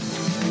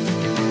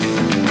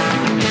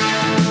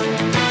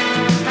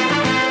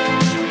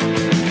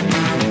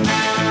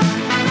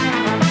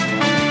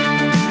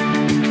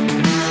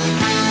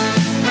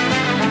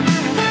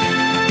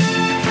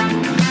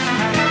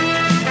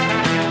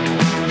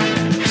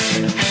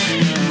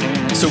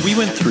 So we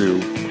went through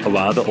a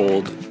lot of the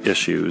old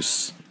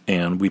issues,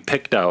 and we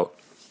picked out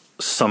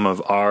some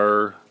of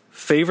our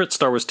favorite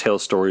Star Wars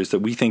Tales stories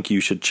that we think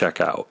you should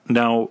check out.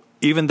 Now,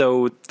 even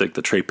though the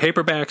trade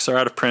paperbacks are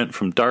out of print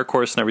from Dark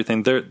Horse and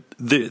everything,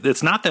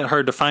 it's not that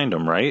hard to find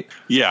them, right?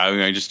 Yeah,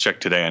 I just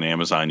checked today on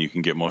Amazon. You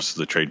can get most of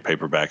the trade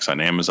paperbacks on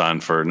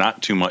Amazon for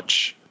not too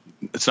much.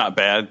 It's not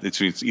bad.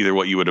 It's either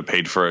what you would have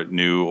paid for it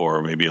new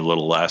or maybe a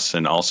little less.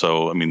 And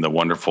also, the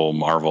wonderful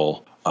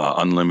Marvel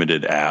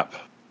Unlimited app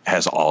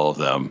has all of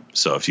them.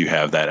 So if you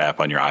have that app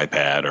on your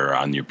iPad or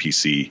on your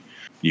PC,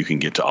 you can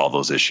get to all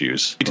those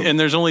issues. And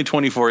there's only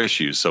 24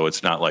 issues, so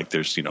it's not like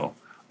there's,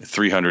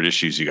 300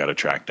 issues you got to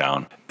track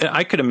down.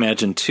 I could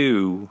imagine,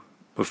 too,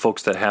 with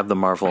folks that have the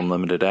Marvel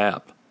Unlimited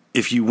app,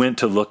 if you went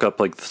to look up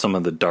like some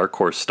of the Dark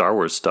Horse Star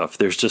Wars stuff,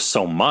 there's just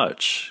so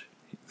much.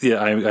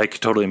 Yeah, I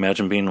could totally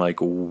imagine being like,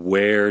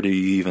 where do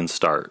you even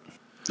start?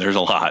 There's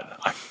a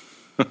lot.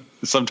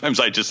 Sometimes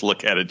I just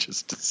look at it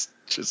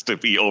just to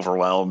be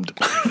overwhelmed,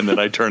 and then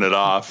I turn it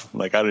off.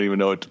 Like, I don't even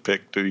know what to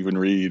pick to even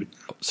read.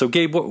 So,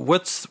 Gabe,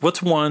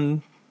 what's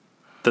one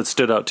that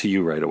stood out to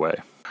you right away?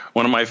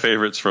 One of my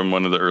favorites from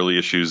one of the early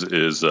issues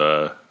is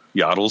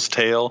Yaddle's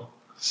Tale.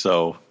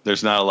 So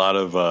there's not a lot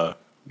of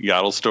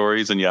Yaddle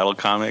stories and Yaddle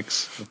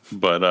comics,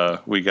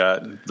 but we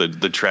got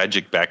the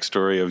tragic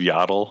backstory of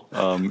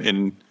Yaddle.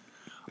 In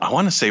I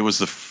want to say was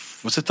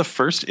it the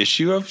first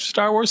issue of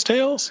Star Wars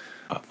Tales?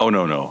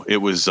 No, it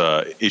was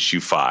issue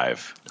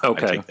 5.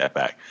 Okay, I take that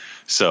back.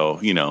 So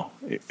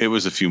it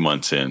was a few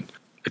months in.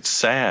 It's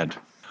sad.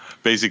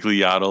 Basically,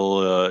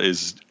 Yaddle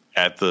is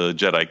at the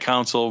Jedi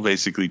Council,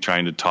 basically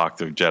trying to talk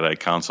the Jedi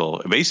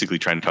Council, basically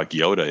trying to talk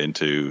Yoda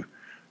into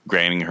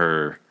granting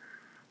her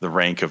the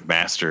rank of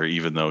master,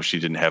 even though she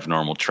didn't have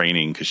normal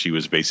training, because she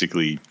was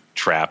basically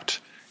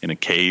trapped in a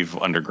cave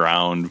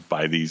underground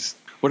by these.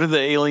 What are the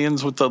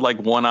aliens with the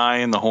one eye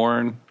and the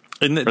horn?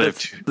 And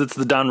that's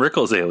the Don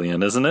Rickles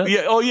alien, isn't it?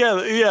 Yeah. Oh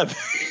yeah.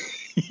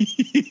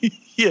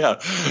 Yeah.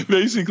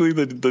 Basically,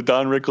 the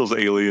Don Rickles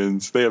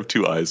aliens. They have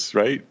 2 eyes,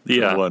 right?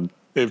 Yeah.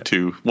 They have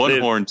 2. One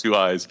horn, 2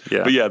 eyes.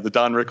 Yeah. But yeah, the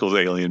Don Rickles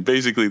alien.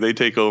 Basically, they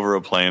take over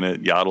a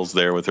planet. Yaddle's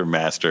there with her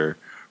master.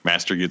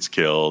 Master gets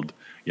killed.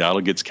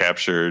 Yaddle gets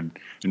captured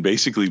and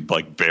basically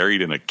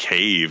buried in a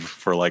cave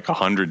for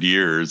 100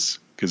 years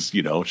because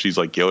she's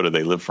like Yoda.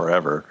 They live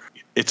forever.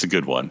 It's a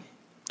good one.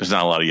 There's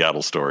not a lot of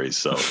Yaddle stories,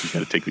 so you got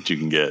to take what you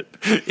can get.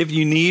 If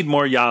you need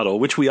more Yaddle,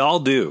 which we all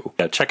do,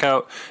 check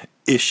out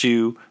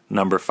issue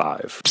number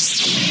 5.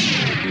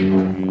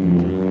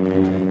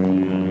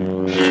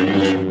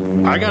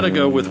 I got to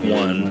go with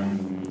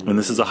one, and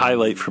this is a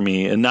highlight for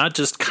me, and not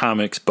just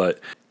comics, but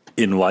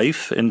in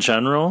life in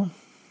general.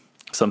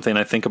 Something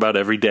I think about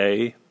every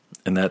day,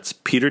 and that's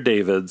Peter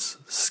David's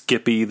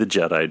Skippy the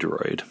Jedi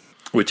Droid,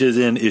 which is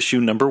in issue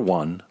number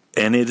 1,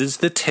 and it is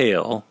the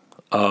tale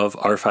of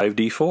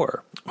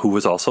R5-D4, who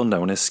was also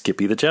known as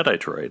Skippy the Jedi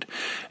Droid,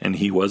 and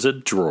he was a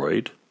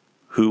droid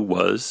who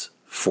was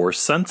Force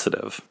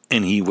sensitive,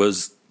 and he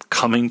was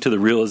coming to the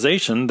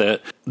realization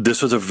that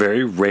this was a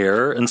very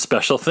rare and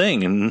special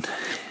thing, and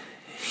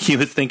he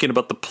was thinking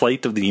about the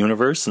plight of the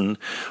universe and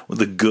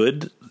the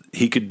good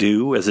he could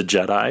do as a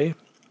Jedi.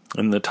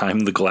 In the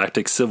time of the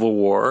Galactic Civil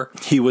War,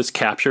 he was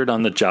captured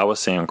on the Jawa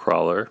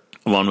Sandcrawler,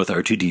 along with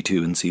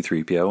R2-D2 and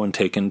C-3PO, and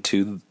taken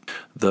to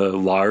the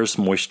Lars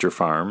Moisture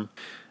Farm.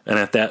 And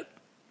at that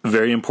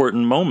very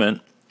important moment,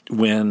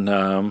 when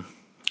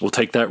we'll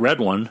take that red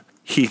one,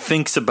 he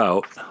thinks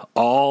about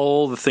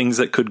all the things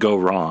that could go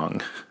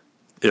wrong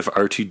if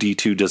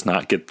R2-D2 does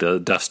not get the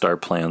Death Star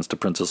plans to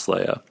Princess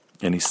Leia.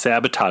 And he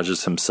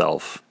sabotages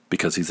himself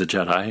because he's a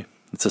Jedi.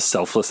 It's a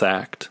selfless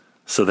act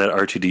so that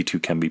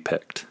R2-D2 can be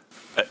picked.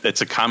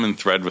 It's a common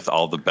thread with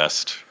all the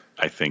best,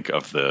 I think,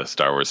 of the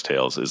Star Wars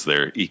tales is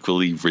they're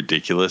equally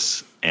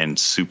ridiculous and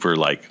super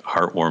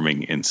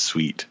heartwarming and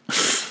sweet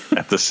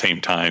at the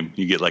same time.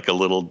 You get a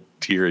little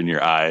tear in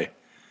your eye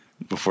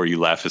before you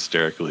laugh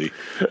hysterically.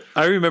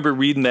 I remember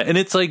reading that, and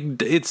it's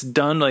it's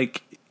done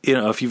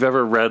if you've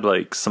ever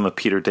read some of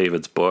Peter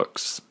David's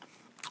books.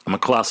 I'm a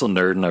colossal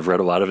nerd, and I've read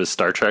a lot of his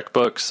Star Trek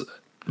books,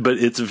 but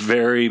it's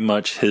very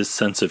much his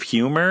sense of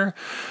humor,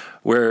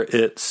 where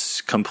it's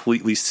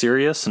completely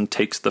serious and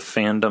takes the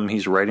fandom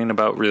he's writing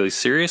about really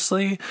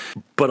seriously.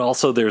 But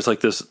also there's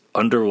this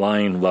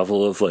underlying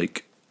level of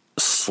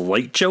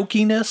slight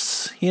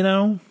jokiness,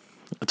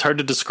 It's hard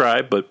to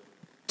describe, but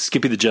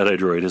Skippy the Jedi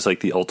Droid is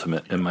the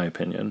ultimate, in my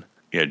opinion.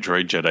 Yeah,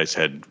 droid Jedis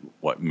had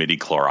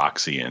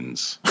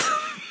midi-chloroxians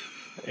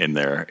in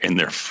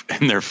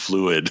their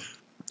fluid.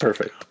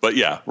 Perfect. But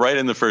yeah, right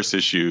in the first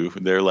issue,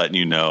 they're letting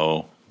you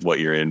know what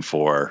you're in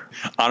for.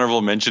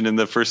 Honorable mention in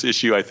the first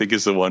issue, I think,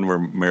 is the one where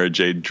Mara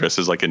Jade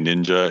dresses like a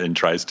ninja and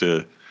tries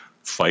to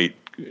fight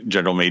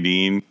General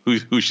Madine,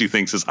 who she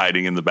thinks is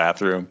hiding in the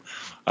bathroom.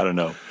 I don't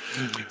know.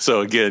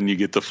 So again, you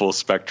get the full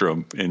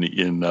spectrum in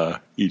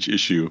each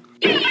issue.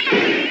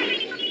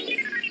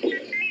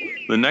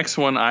 The next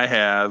one I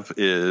have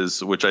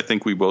is, which I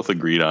think we both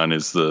agreed on,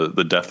 is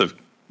the death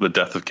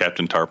of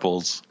Captain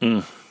Tarpals.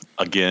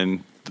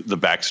 Again, the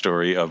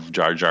backstory of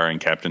Jar Jar and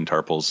Captain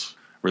Tarpals'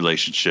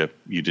 relationship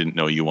you didn't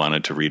know you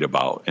wanted to read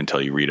about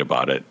until you read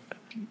about it.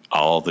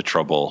 All the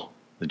trouble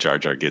that Jar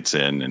Jar gets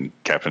in, and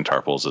Captain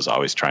Tarpals is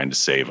always trying to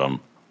save him.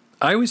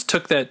 I always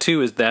took that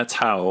too, as that's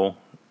how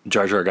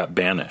Jar Jar got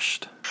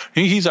banished.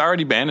 He's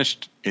already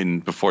banished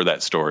before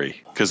that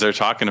story, because they're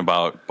talking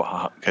about,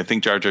 I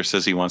think Jar Jar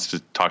says he wants to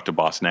talk to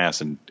Boss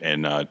Nass, and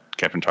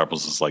Captain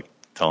Tarpals is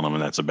telling him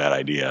that's a bad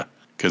idea,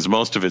 because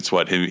most of it's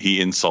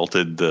he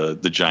insulted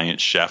the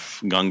giant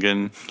chef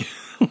Gungan.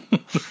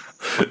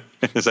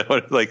 Is that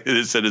what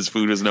it said? His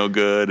food is no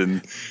good,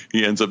 and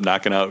he ends up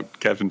knocking out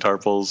Captain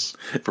Tarpals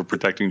for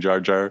protecting Jar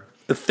Jar.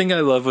 The thing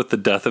I love with the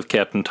death of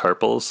Captain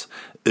Tarpals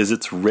is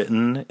it's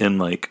written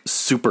in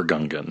Super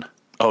Gungan.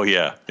 Oh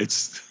yeah,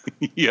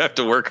 you have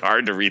to work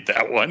hard to read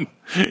that one.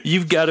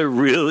 You've got to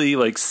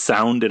really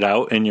sound it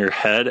out in your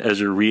head as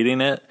you're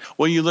reading it.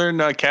 Well, you learn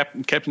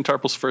Captain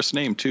Tarpals' first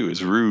name too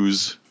is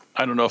Ruse.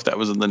 I don't know if that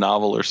was in the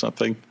novel or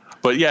something.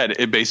 But yeah,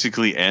 it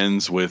basically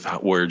ends with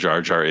where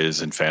Jar Jar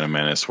is in Phantom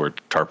Menace, where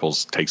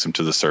Tarpals takes him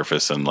to the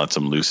surface and lets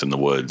him loose in the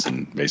woods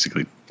and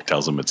basically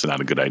tells him it's not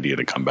a good idea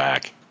to come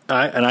back.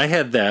 I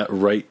had that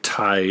right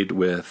tied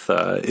with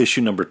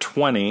issue number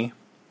 20,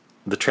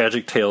 The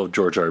Tragic Tale of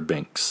Jar Jar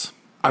Binks.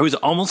 I was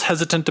almost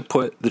hesitant to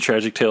put the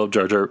tragic tale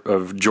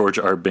of George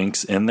R.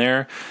 Binks in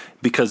there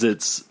because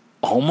it's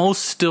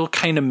almost still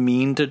kind of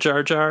mean to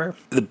Jar Jar.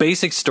 The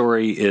basic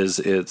story is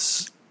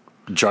it's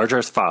Jar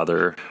Jar's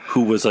father,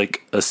 who was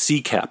like a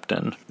sea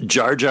captain.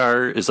 Jar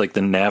Jar is like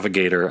the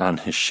navigator on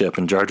his ship,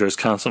 and Jar Jar's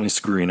constantly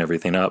screwing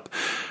everything up.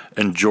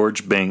 And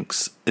George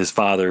Binks, his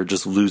father,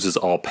 just loses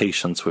all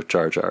patience with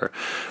Jar Jar.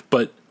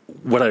 But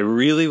what I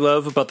really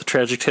love about the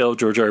tragic tale of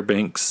George R.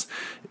 Binks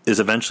is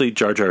eventually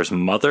Jar Jar's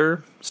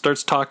mother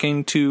starts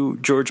talking to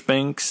George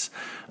Binks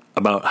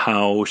about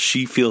how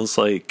she feels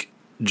like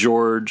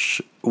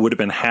George would have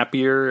been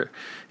happier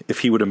if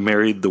he would have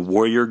married the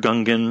warrior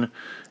Gungan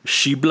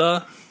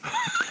Shibla.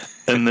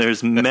 And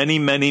there's many,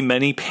 many,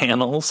 many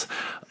panels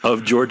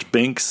of George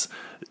Binks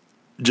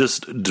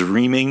just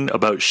dreaming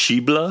about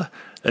Shibla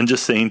and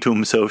just saying to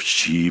himself,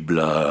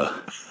 Shibla,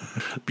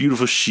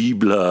 beautiful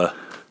Shibla.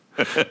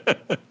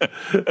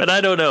 And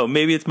I don't know,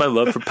 maybe it's my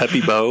love for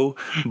Peppy Bo,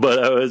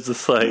 but I was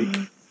just like,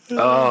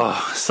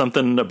 oh,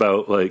 something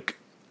about like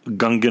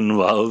Gungan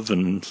love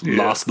and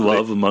lost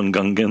love among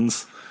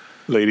Gungans.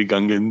 Lady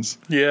Gungans.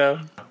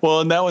 Yeah.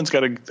 Well, and that one's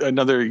got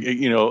another,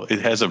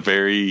 it has a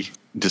very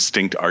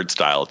distinct art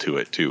style to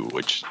it, too,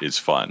 which is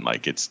fun.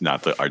 Like, it's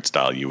not the art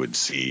style you would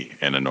see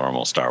in a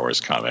normal Star Wars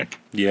comic.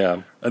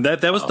 Yeah. And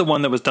that was the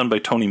one that was done by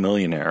Tony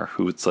Millionaire,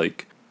 who it's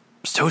like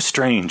so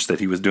strange that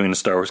he was doing a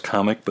Star Wars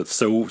comic, but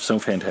so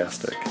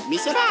fantastic.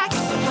 Misa back.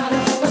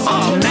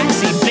 Oh,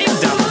 Maxie, big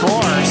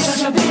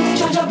divorce.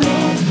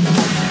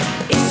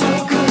 It's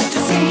so good to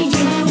see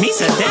you.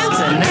 Misa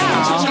dancing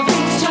now.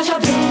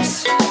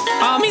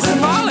 Oh, Misa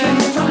falling.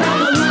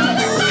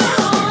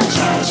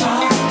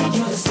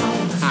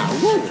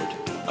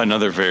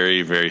 Another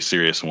very, very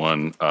serious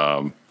one.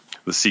 The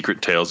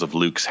Secret Tales of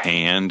Luke's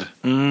Hand.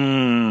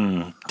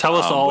 Tell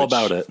us all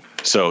about it.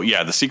 So,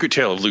 yeah, The Secret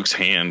Tale of Luke's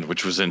Hand,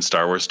 which was in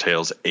Star Wars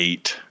Tales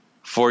 8.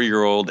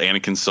 4-year-old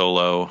Anakin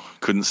Solo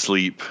couldn't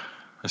sleep,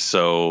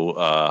 so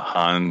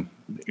Han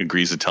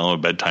agrees to tell him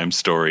a bedtime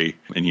story.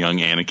 And young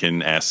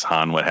Anakin asks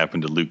Han what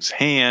happened to Luke's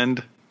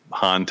hand.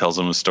 Han tells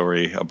him a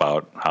story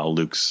about how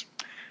Luke's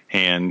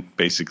hand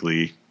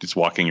basically is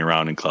walking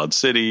around in Cloud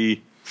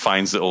City,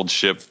 finds the old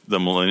ship, the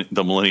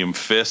Millennium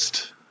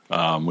Fist,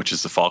 which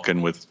is the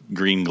Falcon with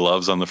green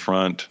gloves on the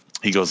front.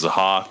 He goes to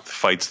Hoth,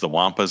 fights the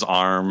Wampa's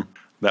arm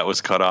that was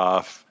cut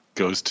off,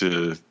 goes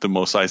to the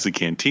Mos Eisley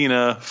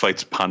Cantina,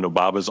 fights Ponda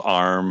Baba's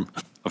arm,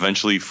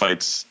 eventually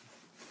fights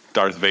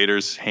Darth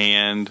Vader's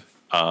hand,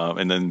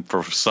 and then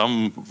for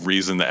some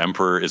reason the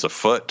Emperor is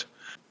afoot.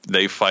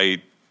 They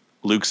fight.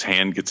 Luke's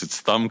hand gets its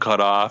thumb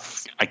cut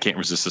off. I can't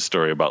resist the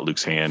story about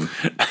Luke's hand.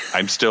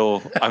 I'm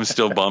still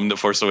bummed that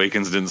Force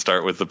Awakens didn't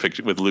start with the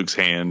picture with Luke's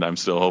hand. I'm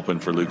still hoping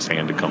for Luke's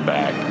hand to come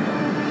back.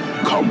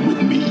 Come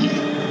with me.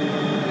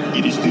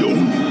 It is the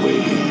only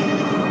way.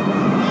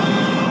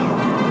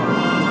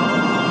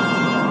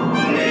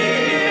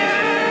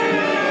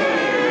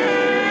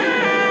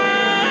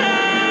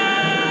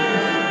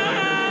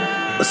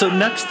 So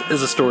next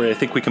is a story I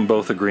think we can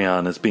both agree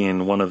on as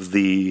being one of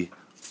the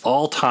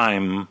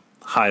all-time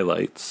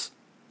highlights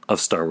of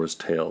Star Wars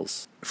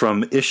Tales.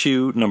 From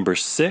issue number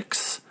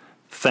 6,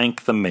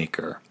 Thank the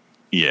Maker.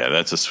 Yeah,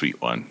 that's a sweet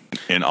one.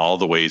 In all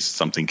the ways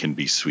something can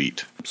be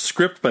sweet.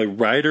 Script by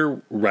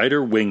Ryder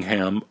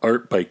Wingham,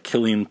 art by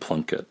Killian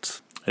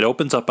Plunkett. It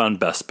opens up on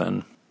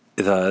Bespin.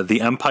 The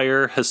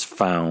Empire has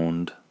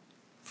found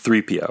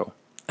 3PO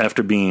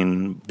after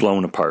being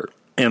blown apart.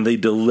 And they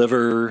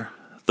deliver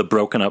the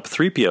broken up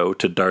 3PO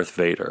to Darth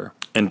Vader.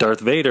 And Darth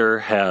Vader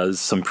has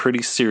some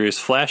pretty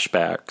serious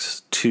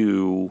flashbacks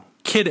to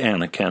Kid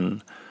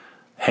Anakin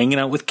hanging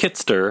out with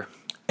Kitster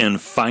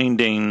and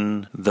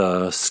finding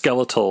the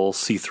skeletal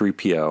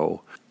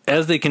C-3PO.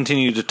 As they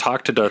continue to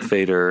talk to Darth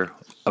Vader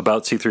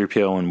about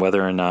C-3PO and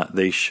whether or not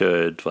they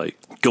should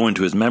go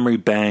into his memory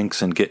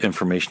banks and get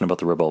information about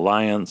the Rebel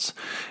Alliance,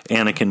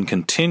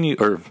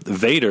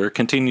 Vader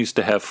continues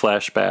to have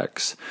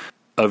flashbacks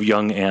of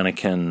young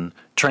Anakin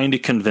trying to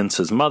convince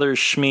his mother,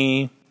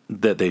 Shmi,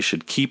 that they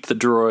should keep the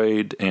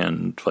droid,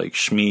 and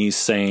Shmi's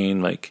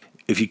saying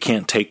if you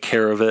can't take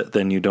care of it,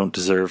 then you don't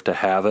deserve to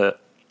have it.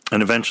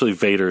 And eventually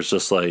Vader's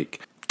just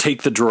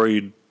take the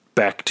droid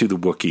back to the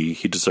Wookiee,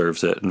 he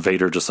deserves it. And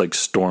Vader just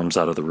storms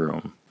out of the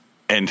room.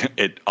 And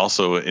it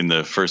also, in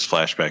the first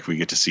flashback, we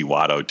get to see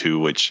Watto too,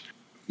 which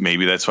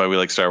maybe that's why we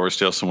like Star Wars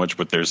Tales so much,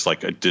 but there's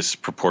a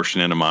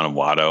disproportionate amount of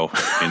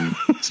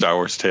Watto in Star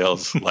Wars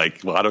Tales.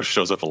 Watto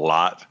shows up a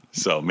lot.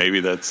 So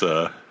maybe that's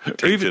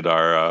tainted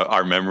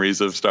our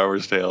memories of Star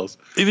Wars Tales.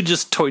 Even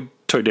just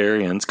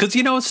Toydarians.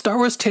 Because, Star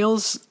Wars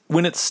Tales,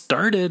 when it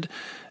started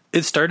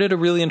a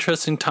really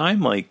interesting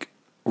time,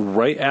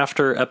 right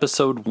after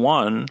Episode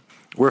 1,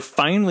 where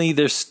finally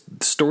there's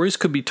stories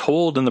could be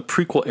told in the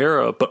prequel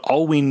era, but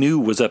all we knew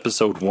was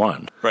Episode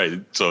 1.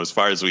 Right. So as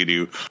far as we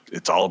knew,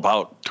 it's all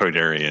about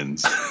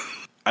Toydarians.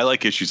 I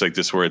like issues like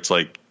this where it's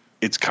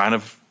it's kind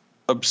of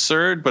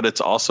absurd, but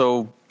it's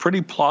also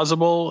pretty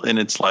plausible, and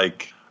it's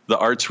the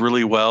art's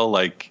really well.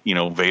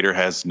 Vader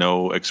has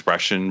no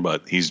expression,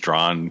 but he's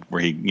drawn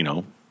where he,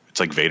 It's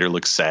like Vader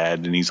looks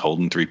sad and he's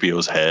holding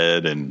 3PO's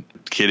head, and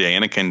Kid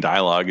Anakin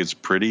dialogue is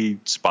pretty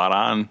spot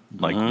on,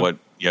 like what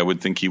I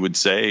would think he would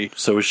say.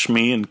 So is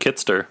Shmi and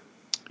Kitster.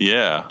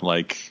 Yeah,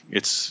 like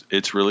it's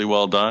really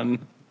well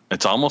done.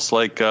 It's almost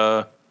like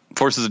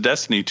Forces of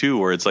Destiny too,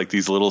 where it's like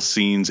these little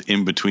scenes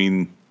in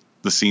between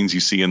the scenes you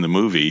see in the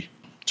movie.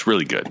 It's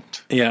really good.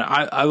 Yeah,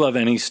 I love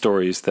any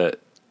stories that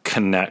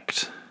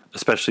connect,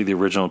 especially the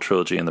original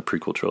trilogy and the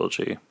prequel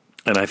trilogy.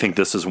 And I think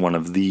this is one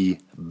of the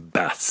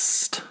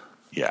best.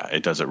 Yeah,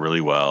 it does it really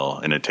well,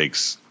 and it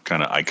takes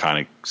kind of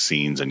iconic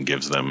scenes and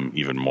gives them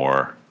even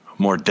more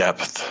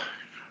depth.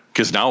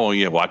 Because now when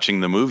you're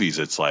watching the movies,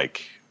 it's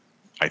like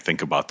I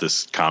think about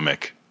this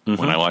comic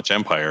when I watch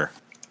Empire.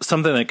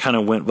 Something that kind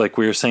of went, like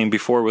we were saying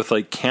before with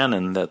like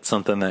canon, that's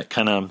something that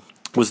kind of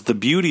was the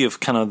beauty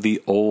of kind of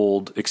the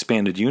old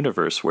expanded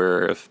universe,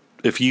 where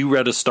if you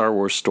read a Star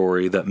Wars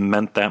story that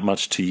meant that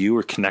much to you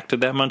or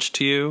connected that much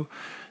to you,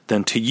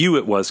 then to you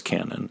it was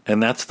canon.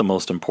 And that's the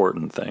most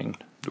important thing.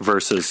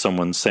 Versus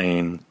someone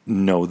saying,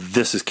 no,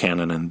 this is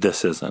canon and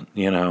this isn't,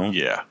 you know?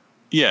 Yeah.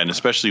 Yeah, and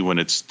especially when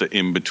it's the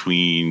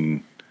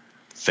in-between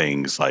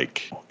things,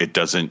 like it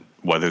doesn't,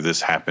 whether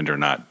this happened or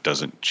not,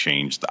 doesn't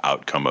change the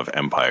outcome of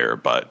Empire.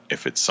 But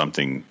if it's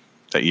something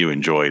that you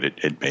enjoyed,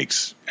 it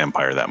makes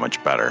Empire that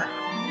much better.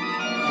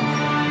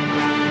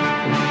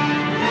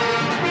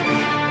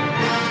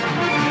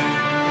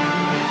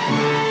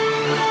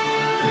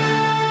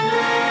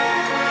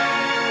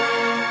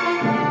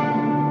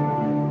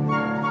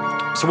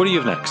 So what do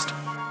you have next?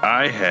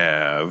 I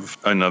have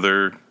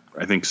another,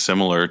 I think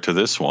similar to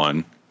this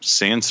one,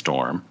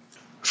 Sandstorm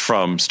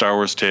from Star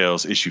Wars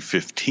Tales issue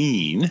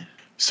 15.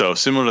 So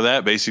similar to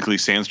that, basically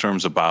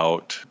Sandstorm's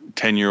about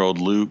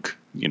 10-year-old Luke,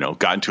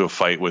 got into a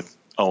fight with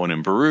Owen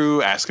and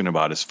Beru, asking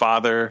about his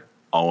father.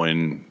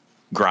 Owen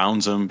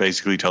grounds him,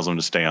 basically tells him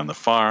to stay on the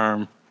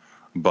farm.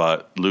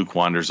 But Luke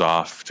wanders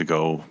off to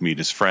go meet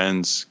his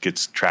friends,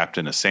 gets trapped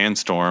in a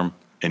sandstorm.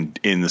 And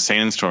in the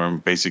sandstorm,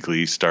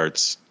 basically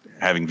starts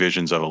having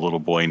visions of a little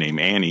boy named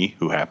Annie,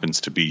 who happens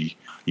to be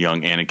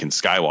young Anakin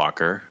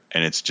Skywalker.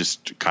 And it's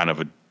just kind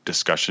of a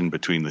discussion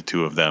between the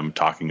two of them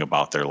talking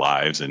about their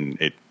lives,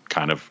 and it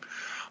kind of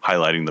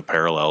highlighting the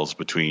parallels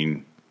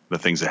between the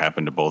things that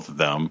happened to both of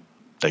them.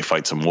 They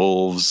fight some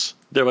wolves.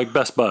 They're like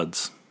best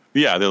buds.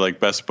 Yeah, they're like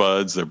best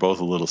buds. They're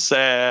both a little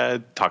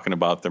sad, talking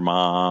about their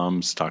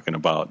moms, talking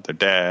about their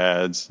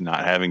dads,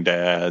 not having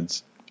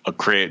dads. A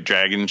Krayt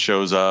dragon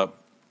shows up.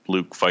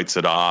 Luke fights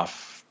it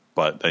off.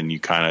 But then you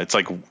kind of, it's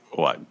like,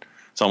 what?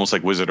 It's almost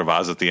like Wizard of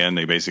Oz at the end.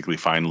 They basically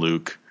find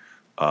Luke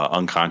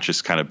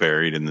unconscious, kind of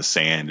buried in the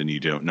sand, and you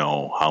don't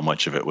know how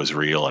much of it was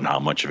real and how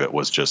much of it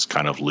was just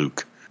kind of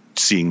Luke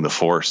seeing the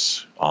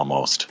Force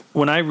almost.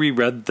 When I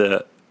reread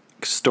the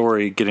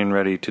story getting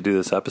ready to do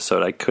this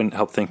episode, I couldn't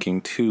help thinking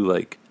too,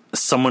 like,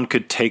 someone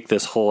could take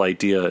this whole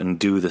idea and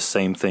do the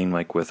same thing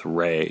like with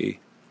Rey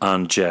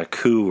on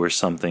Jakku or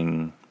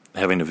something,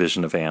 having a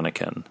vision of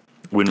Anakin.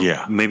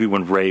 Maybe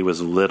when Rey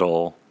was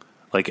little,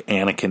 like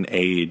Anakin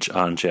age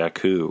on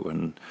Jakku,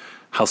 and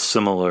how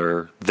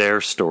similar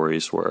their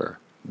stories were.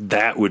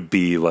 That would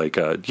be like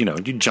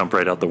you'd jump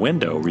right out the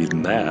window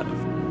reading that.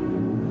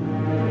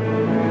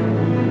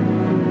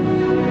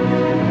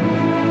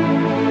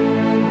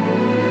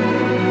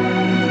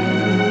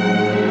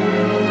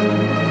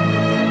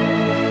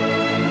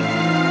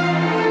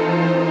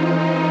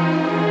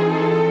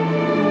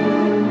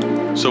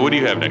 So what do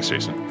you have next,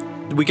 Jason?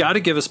 We got to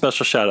give a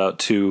special shout out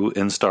to,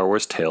 in Star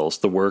Wars Tales,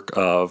 the work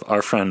of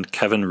our friend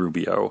Kevin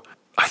Rubio.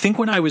 I think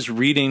when I was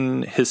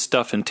reading his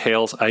stuff in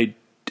Tales, I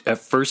at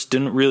first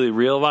didn't really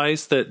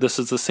realize that this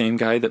is the same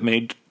guy that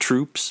made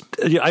Troops.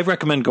 I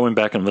recommend going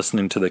back and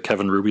listening to the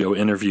Kevin Rubio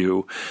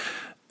interview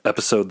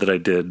episode that I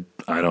did,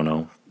 I don't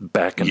know,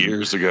 back in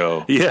years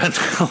ago. Yeah,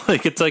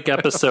 like it's like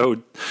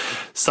episode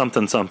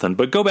something.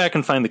 But go back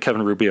and find the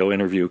Kevin Rubio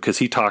interview, because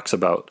he talks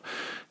about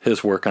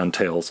his work on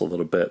Tales a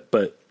little bit.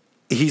 But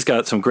he's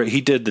got some great,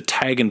 he did the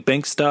Tag and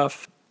Bink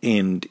stuff,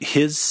 and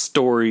his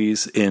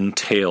stories in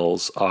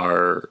Tales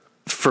are,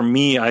 for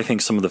me, I think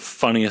some of the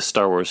funniest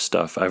Star Wars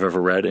stuff I've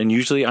ever read. And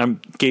usually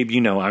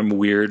Gabe, I'm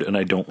weird and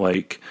I don't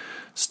like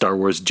Star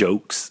Wars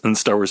jokes and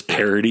Star Wars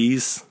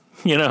parodies.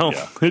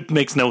 It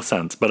makes no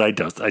sense, but I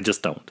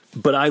just don't.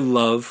 But I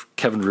love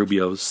Kevin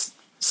Rubio's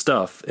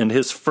stuff. And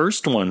his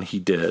first one he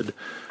did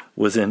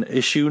was in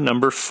issue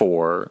number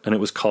 4, and it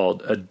was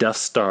called A Death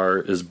Star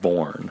is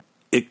Born.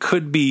 It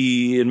could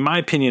be, in my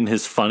opinion,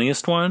 his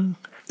funniest one.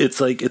 It's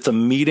like, it's a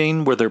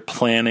meeting where they're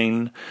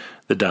planning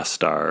the Death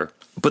Star,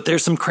 but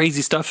there's some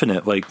crazy stuff in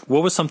it. Like,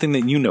 what was something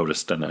that you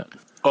noticed in it?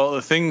 Well,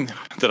 the thing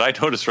that I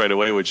noticed right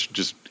away, which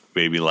just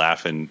made me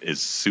laugh and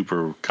is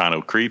super kind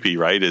of creepy,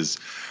 right, is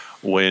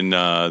when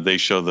they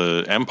show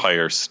the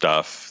Empire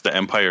stuff, the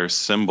Empire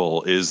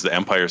symbol is the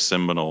Empire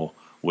symbol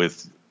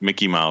with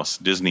Mickey Mouse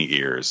Disney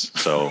ears.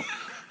 So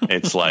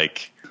it's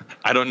like,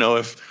 I don't know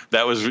if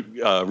that was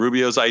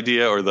Rubio's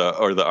idea or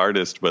the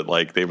artist, but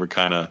like they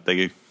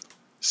could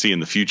see in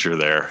the future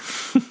there.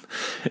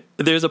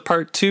 There's a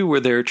part 2 where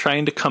they're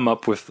trying to come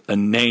up with a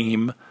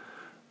name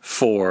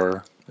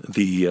for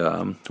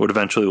what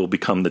eventually will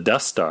become the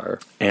Death Star.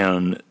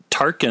 And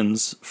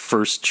Tarkin's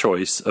first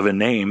choice of a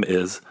name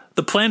is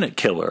the Planet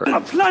Killer.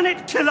 A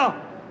planet killer!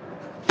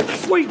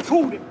 That's what he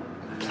called it.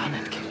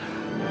 Planet Killer.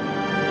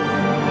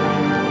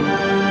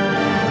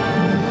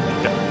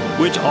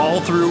 Which all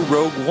through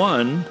Rogue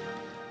One,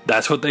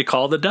 that's what they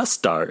call the Death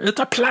Star. It's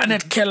a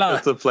planet killer.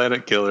 It's a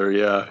planet killer,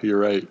 yeah, you're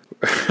right.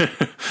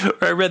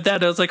 I read that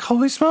and I was like,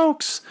 holy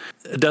smokes.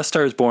 Death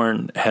Star is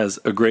Born has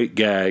a great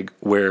gag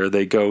where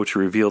they go to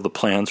reveal the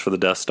plans for the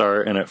Death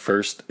Star, and at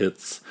first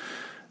it's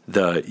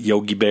the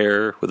Yogi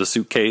Bear with a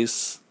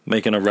suitcase,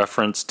 making a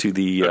reference to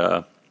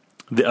the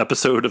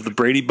episode of the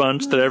Brady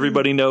Bunch that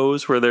everybody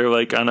knows, where they're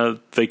like on a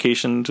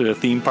vacation to a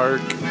theme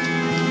park.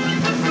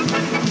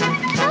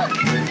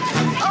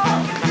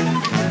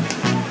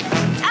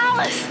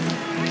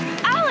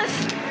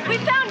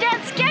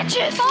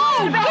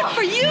 Oh, good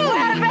for you! We're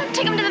out of breath.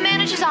 Take him to the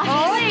manager's office.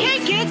 Okay,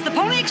 kids, the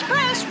Pony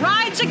Express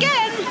rides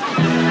again.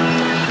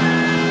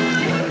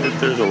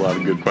 There's a lot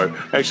of good parts.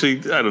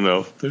 Actually, I don't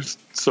know. There's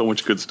so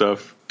much good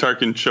stuff.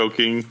 Tarkin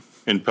choking,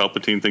 and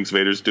Palpatine thinks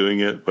Vader's doing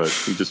it, but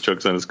he just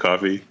chokes on his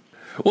coffee.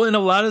 Well, and a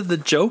lot of the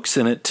jokes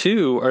in it,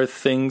 too, are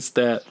things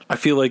that I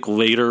feel like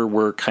later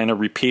were kind of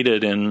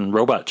repeated in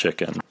Robot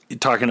Chicken.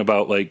 Talking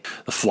about, like,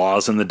 the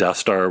flaws in the Death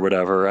Star or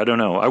whatever. I don't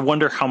know. I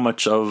wonder how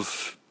much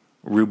of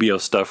Rubio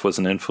stuff was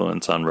an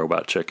influence on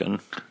Robot Chicken.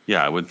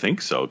 Yeah, I would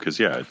think so, because,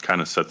 yeah, it kind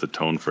of set the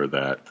tone for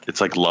that.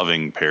 It's like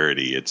loving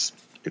parody. It's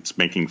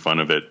making fun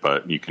of it,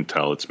 but you can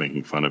tell it's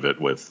making fun of it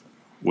with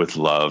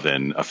love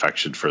and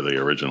affection for the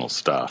original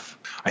stuff.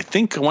 I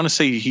want to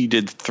say he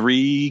did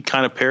 3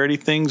 kind of parody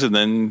things and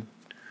then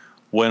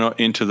went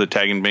into the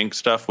Tag and Bank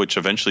stuff, which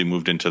eventually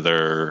moved into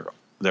their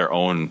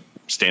own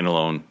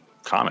standalone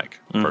comic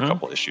for a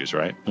couple issues,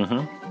 right?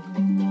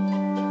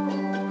 Mm-hmm.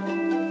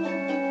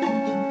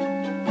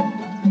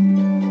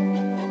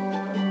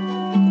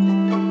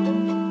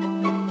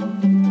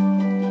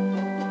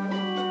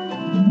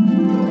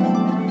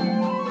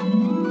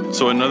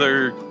 So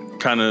another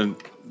kind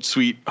of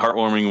sweet,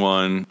 heartwarming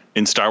one.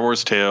 In Star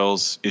Wars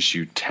Tales,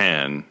 issue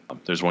 10,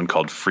 there's one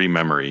called Free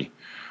Memory,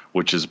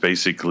 which is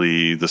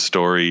basically the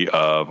story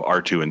of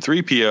R2 and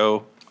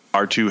 3PO.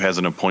 R2 has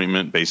an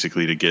appointment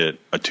basically to get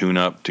a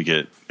tune-up, to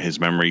get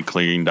his memory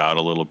cleaned out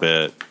a little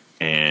bit,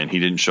 and he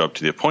didn't show up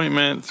to the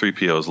appointment.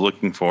 3PO is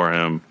looking for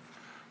him.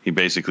 He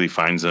basically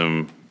finds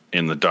him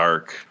in the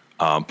dark,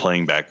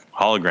 playing back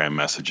hologram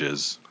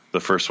messages. The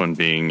first one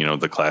being,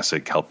 the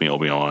classic, "Help me,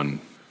 Obi-Wan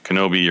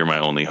Kenobi, you're my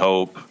only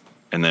hope."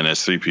 And then as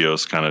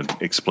 3PO's kind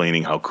of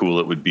explaining how cool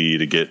it would be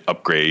to get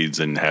upgrades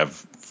and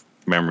have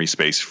memory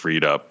space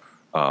freed up,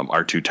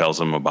 R2 tells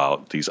him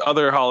about these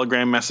other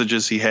hologram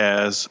messages he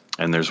has.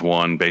 And there's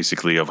one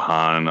basically of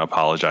Han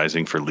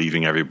apologizing for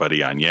leaving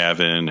everybody on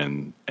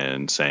Yavin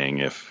and saying,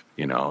 if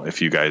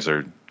you guys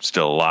are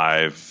still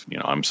alive,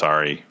 I'm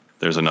sorry.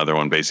 There's another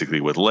one basically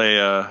with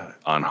Leia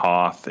on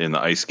Hoth in the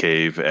ice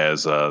cave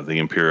as the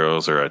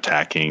Imperials are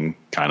attacking,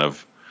 kind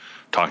of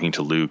talking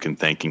to Luke and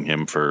thanking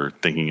him for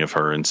thinking of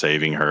her and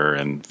saving her,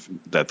 and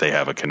that they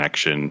have a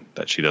connection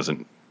that she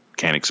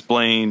can't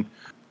explain.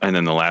 And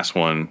then the last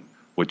one,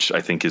 which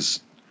I think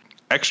is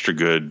extra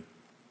good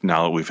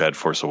now that we've had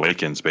Force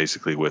Awakens,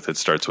 basically it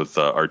starts with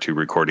R2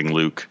 recording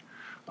Luke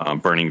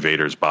burning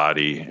Vader's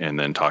body and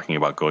then talking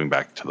about going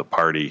back to the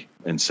party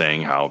and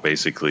saying how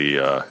basically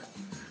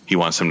he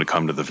wants him to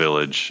come to the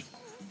village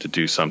to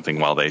do something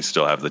while they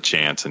still have the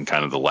chance. And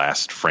kind of the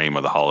last frame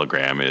of the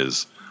hologram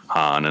is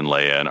Han and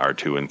Leia and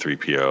R2 and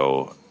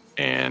 3PO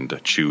and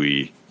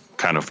Chewie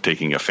kind of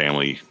taking a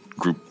family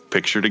group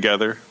picture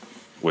together,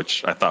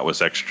 which I thought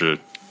was extra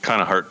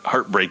kind of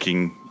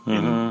heartbreaking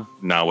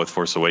now with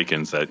Force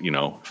Awakens, that,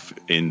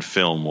 in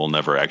film we'll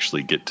never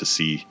actually get to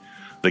see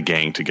the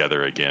gang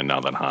together again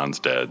now that Han's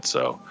dead.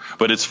 So,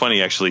 but it's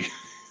funny actually.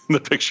 In the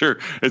picture,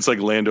 it's like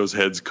Lando's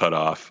head's cut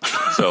off,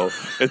 so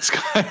it's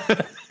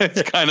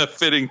kind of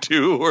fitting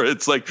too. Where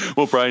it's like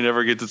we'll probably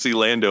never get to see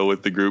Lando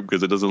with the group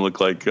because it doesn't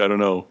look like, I don't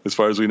know, as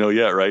far as we know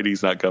yet, right?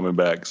 He's not coming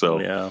back. So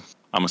yeah,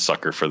 I'm a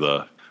sucker for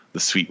the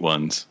sweet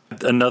ones.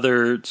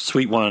 Another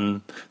sweet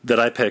one that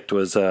I picked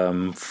was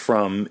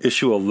from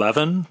issue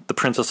 11, the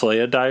Princess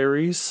Leia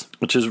Diaries,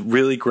 which is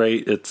really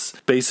great. It's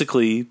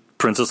basically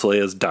Princess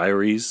Leia's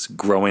diaries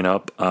growing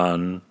up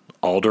on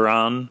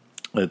Alderaan.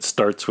 It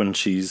starts when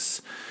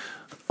she's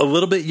a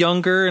little bit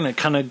younger, and it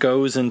kind of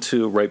goes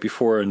into right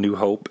before A New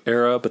Hope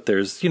era. But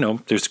there's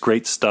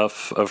great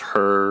stuff of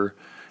her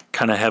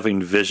kind of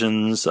having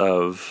visions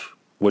of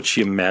what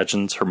she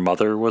imagines her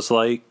mother was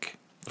like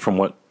from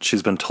what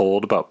she's been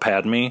told about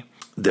Padme.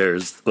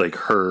 There's like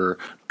her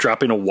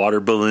dropping a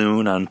water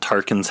balloon on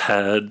Tarkin's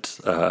head,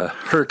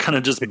 her kind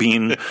of just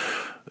being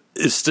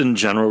just in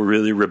general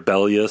really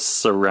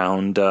rebellious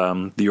around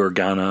the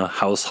Organa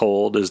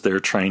household as they're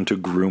trying to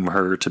groom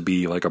her to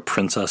be like a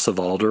princess of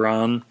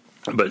Alderaan.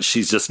 But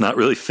she's just not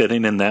really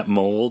fitting in that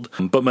mold.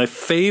 But my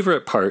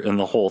favorite part in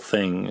the whole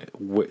thing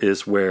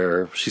is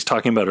where she's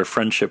talking about her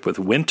friendship with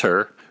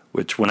Winter,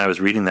 which when I was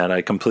reading that,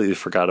 I completely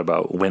forgot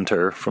about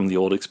Winter from the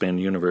old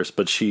Expanded Universe.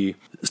 But she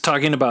is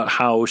talking about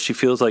how she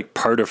feels like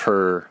part of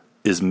her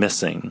is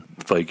missing.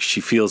 Like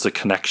she feels a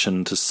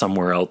connection to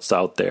somewhere else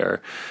out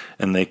there.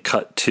 And they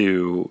cut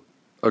to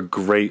a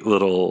great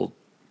little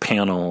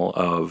panel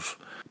of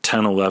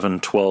 10,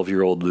 11,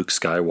 12-year-old Luke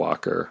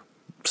Skywalker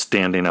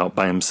standing out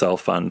by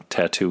himself on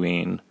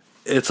Tatooine.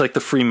 It's like the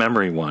free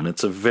memory one.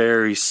 It's a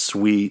very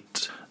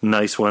sweet,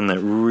 nice one that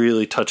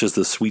really touches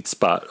the sweet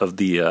spot of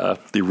the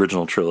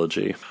original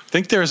trilogy. I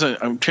think I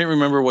can't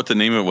remember what the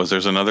name of it was.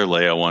 There's another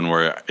Leia one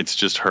where it's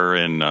just her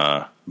and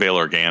Bail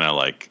Organa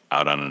like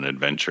out on an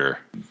adventure.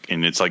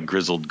 And it's like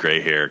grizzled gray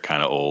hair,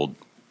 kind of old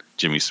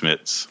Jimmy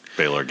Smits,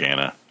 Bail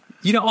Organa.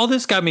 You know, all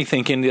this got me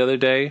thinking the other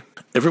day.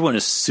 Everyone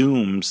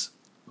assumes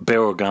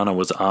Bail Organa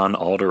was on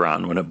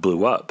Alderaan when it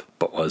blew up,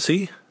 but was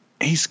he?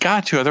 He's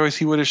got to, otherwise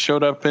he would have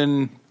showed up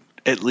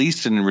at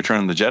least in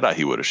Return of the Jedi,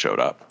 he would have showed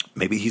up.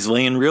 Maybe he's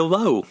laying real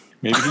low.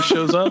 Maybe he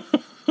shows up.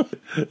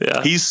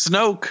 Yeah. He's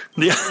Snoke.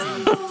 Yeah.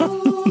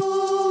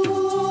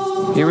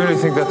 You really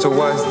think that's a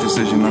wise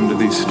decision under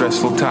these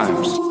stressful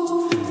times?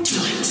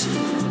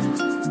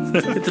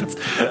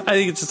 I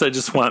think it's just I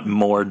just want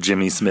more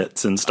Jimmy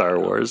Smits in Star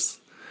Wars.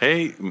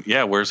 Hey,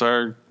 yeah, where's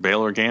our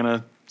Bail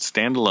Organa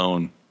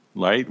standalone?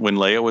 Right? When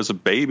Leia was a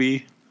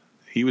baby,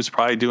 he was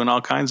probably doing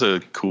all kinds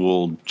of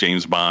cool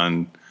James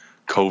Bond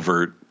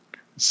covert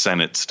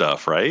Senate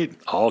stuff, right?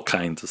 All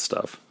kinds of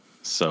stuff.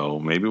 So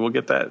maybe we'll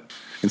get that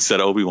instead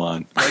of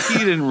Obi-Wan. Like, you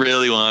didn't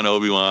really want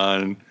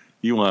Obi-Wan.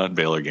 You want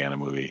Bail Organa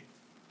movie.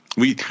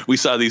 We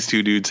saw these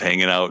two dudes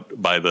hanging out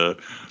by the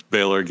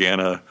Bail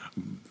Organa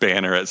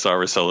banner at Star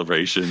Wars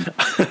Celebration.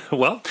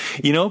 Well,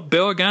 you know,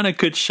 Bail Organa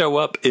could show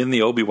up in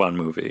the Obi-Wan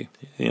movie.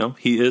 You know,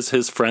 he is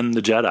his friend,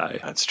 the Jedi.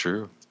 That's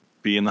true.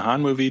 Be in the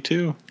Han movie,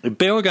 too.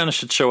 Bail Organa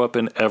should show up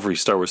in every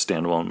Star Wars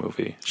standalone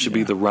movie. Should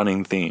be the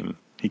running theme.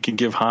 He can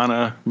give Han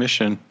a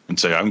mission and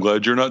say, I'm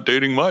glad you're not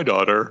dating my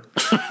daughter.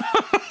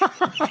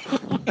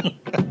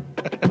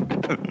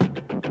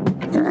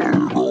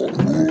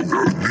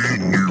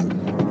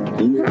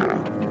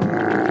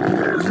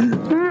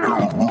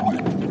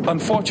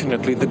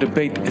 Unfortunately, the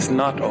debate is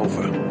not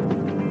over.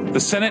 The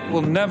Senate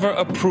will never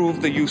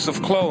approve the use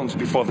of clones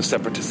before the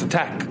Separatists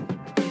attack.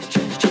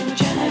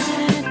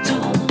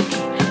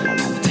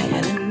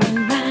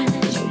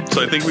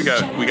 So I think we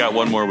got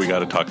one more we got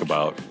to talk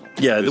about.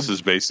 Yeah, this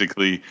is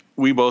basically,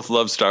 we both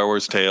love Star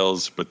Wars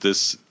tales, but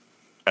this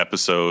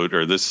episode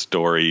or this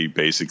story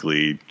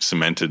basically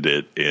cemented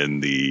it in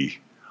the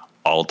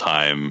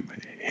all-time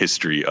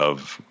history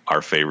of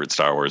our favorite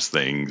Star Wars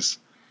things.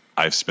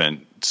 I've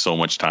spent so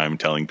much time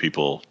telling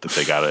people that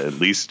they got to at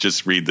least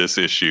just read this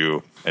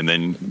issue, and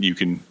then you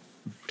can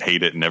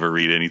hate it and never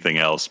read anything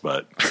else,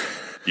 but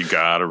you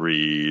got to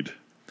read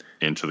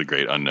Into the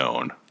Great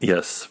Unknown.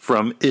 Yes,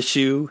 from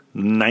issue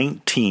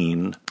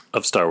 19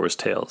 of Star Wars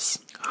Tales.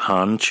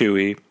 Han and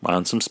Chewie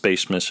on some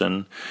space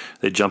mission.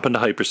 They jump into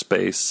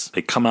hyperspace.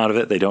 They come out of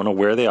it. They don't know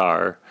where they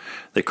are.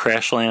 They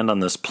crash land on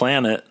this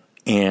planet,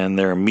 and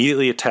they're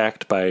immediately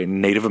attacked by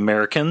Native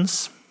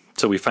Americans.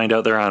 So we find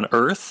out they're on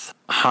Earth.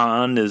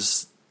 Han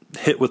is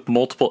hit with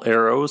multiple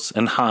arrows,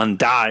 and Han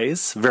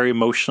dies very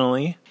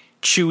emotionally.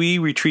 Chewie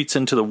retreats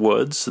into the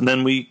woods, and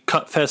then we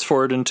fast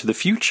forward into the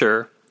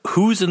future.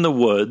 Who's in the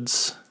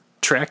woods,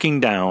 tracking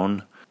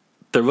down?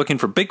 They're looking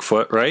for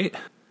Bigfoot, right?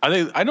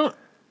 I don't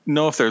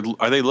know if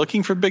are they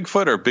looking for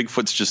Bigfoot or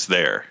Bigfoot's just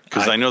there?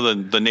 Because I know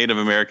the Native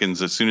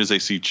Americans, as soon as they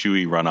see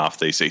Chewie run off,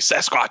 they say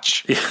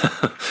Sasquatch.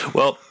 Yeah.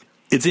 Well,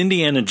 it's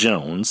Indiana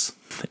Jones,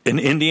 and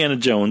Indiana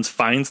Jones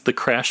finds the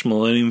crashed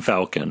Millennium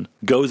Falcon,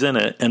 goes in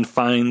it, and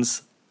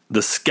finds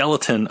the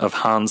skeleton of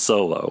Han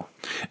Solo.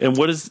 And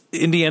what does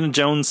Indiana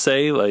Jones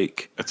say?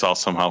 Like, it's all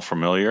somehow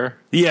familiar.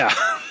 Yeah.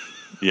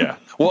 Yeah.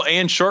 Well,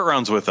 and Short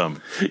Round's with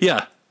them.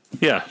 Yeah.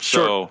 Yeah.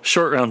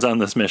 Short Round's on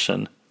this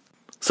mission.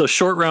 So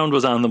Short Round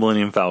was on the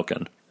Millennium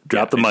Falcon.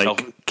 Drop the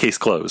mic, case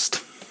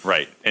closed.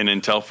 Right. And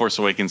until Force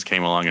Awakens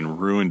came along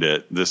and ruined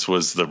it, this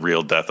was the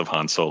real death of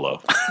Han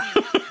Solo.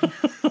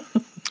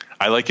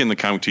 I like in the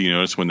comic too, you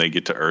notice when they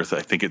get to Earth,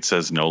 I think it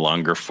says no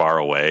longer far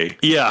away.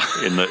 Yeah.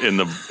 In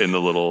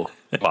the little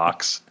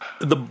box.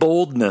 The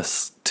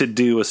boldness to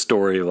do a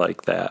story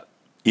like that.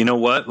 You know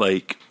what?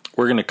 Like,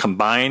 we're going to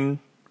combine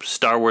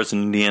Star Wars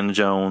and Indiana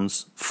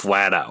Jones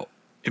flat out.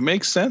 It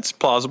makes sense.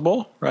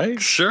 Plausible,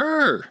 right?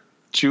 Sure.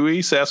 Chewie,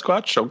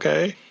 Sasquatch,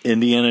 okay.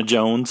 Indiana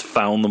Jones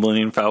found the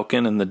Millennium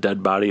Falcon and the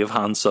dead body of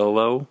Han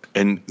Solo.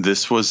 And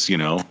this was,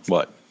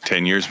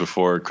 10 years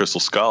before Crystal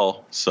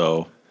Skull,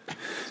 so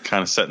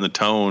kind of setting the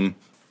tone.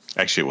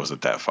 Actually, it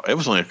wasn't that far. It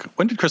was only,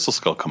 when did Crystal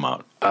Skull come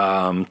out?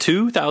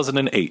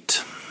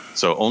 2008.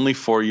 So only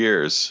 4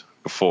 years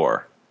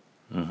before.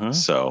 Mm-hmm.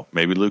 So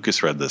maybe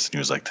Lucas read this and he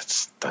was like,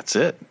 that's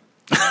it.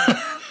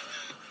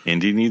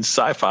 Indy needs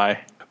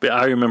sci-fi. But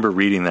I remember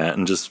reading that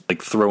and just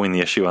like throwing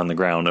the issue on the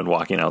ground and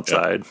walking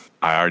outside. Yep.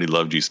 I already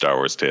loved you, Star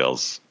Wars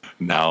Tales.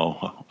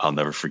 Now I'll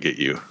never forget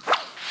you.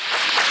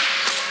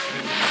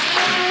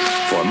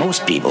 For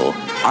most people,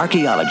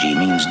 archaeology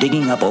means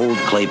digging up old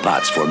clay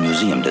pots for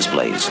museum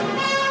displays.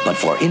 But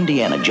for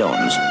Indiana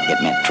Jones,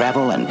 it meant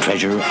travel and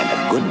treasure and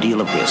a good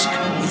deal of risk.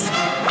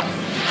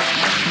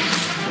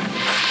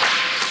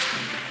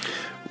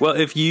 Well,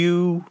 if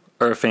you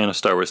are a fan of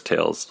Star Wars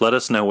Tales, let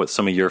us know what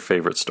some of your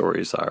favorite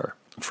stories are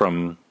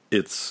from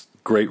its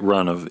great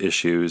run of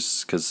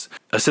issues. Because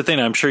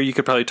I'm sure you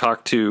could probably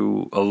talk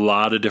to a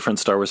lot of different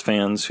Star Wars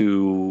fans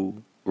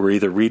who were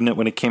either reading it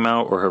when it came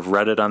out or have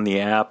read it on the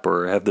app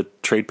or have the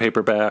trade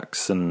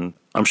paperbacks. And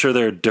I'm sure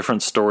there are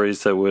different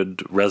stories that would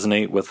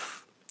resonate with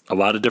a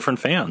lot of different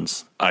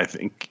fans. I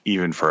think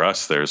even for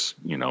us, there's,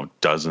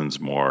 dozens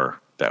more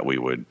that we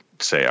would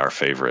say our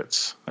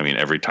favorites. I mean,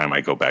 every time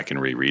I go back and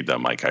reread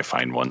them, like I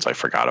find ones I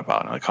forgot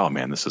about. I'm like, oh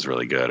man, this is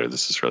really good, or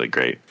this is really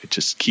great. It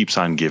just keeps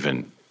on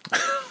giving.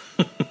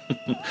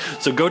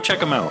 So go check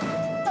them out.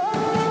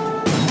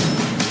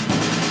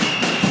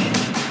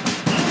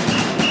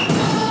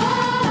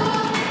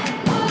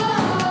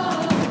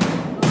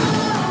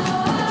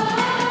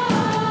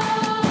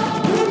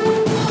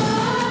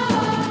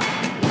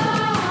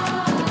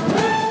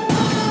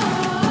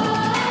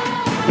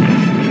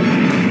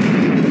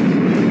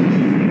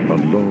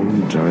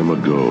 Time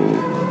ago,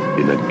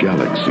 in a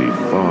galaxy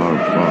far,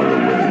 far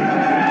away,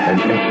 an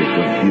epic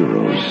of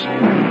heroes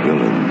and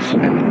villains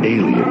and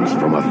aliens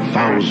from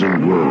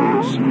 1,000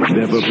 worlds.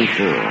 Never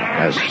before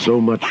has so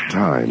much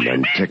time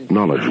and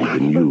technology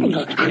been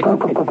used just for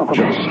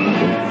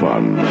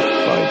fun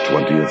by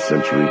 20th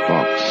Century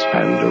Fox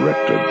and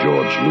director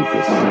George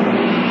Lucas.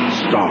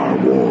 Star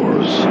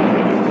Wars.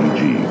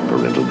 PG,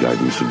 parental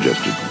guidance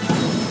suggested.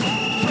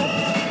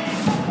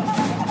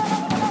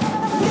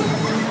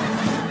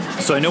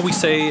 So I know we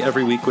say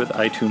every week with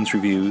iTunes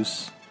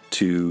reviews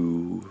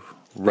to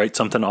write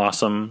something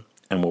awesome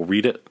and we'll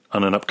read it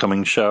on an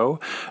upcoming show,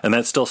 and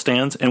that still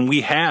stands. And we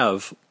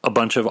have a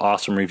bunch of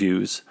awesome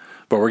reviews,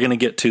 but we're going to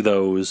get to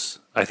those,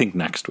 I think,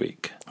 next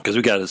week, because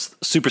we got a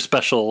super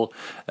special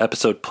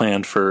episode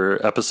planned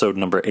for episode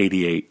number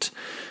 88.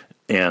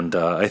 And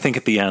I think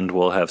at the end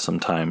we'll have some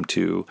time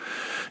to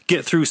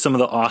get through some of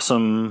the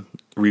awesome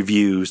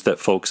reviews that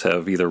folks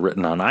have either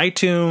written on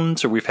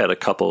iTunes, or we've had a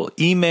couple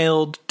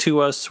emailed to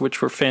us,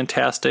 which were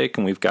fantastic.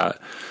 And we've got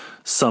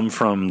some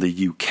from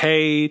the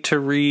UK to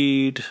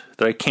read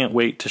that I can't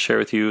wait to share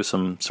with you.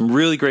 Some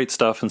really great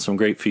stuff and some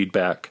great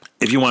feedback.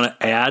 If you want to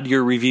add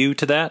your review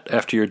to that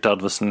after you're done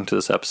listening to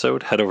this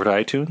episode, head over to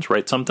iTunes,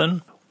 write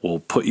something. We'll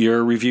put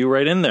your review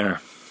right in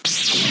there.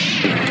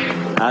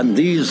 And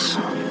these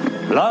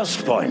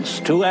last points,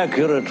 too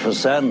accurate for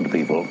sand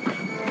people.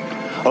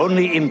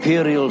 Only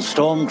Imperial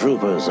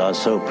stormtroopers are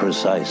so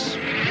precise.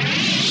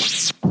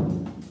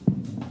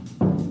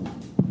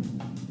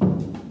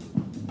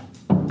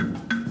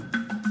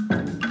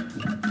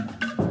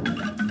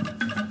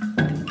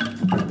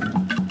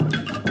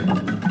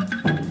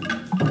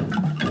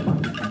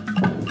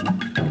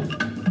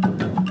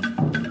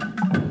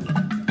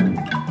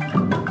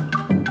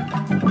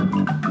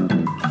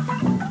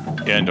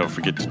 And don't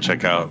forget to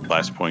check out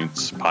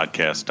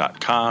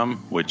blastpointspodcast.com,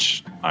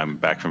 which I'm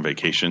back from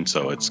vacation,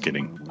 so it's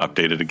getting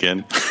updated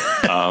again.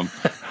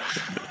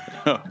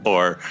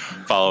 Or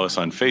follow us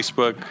on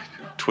Facebook,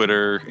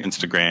 Twitter,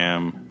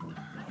 Instagram,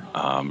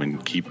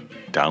 and keep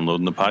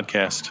downloading the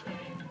podcast.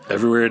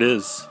 Everywhere it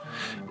is.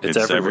 It's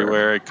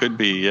everywhere it could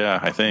be, yeah,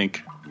 I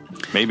think.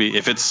 Maybe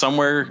if it's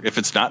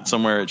not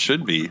somewhere it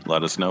should be,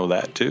 let us know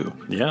that too.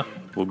 Yeah,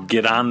 we'll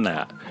get on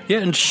that. Yeah,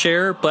 and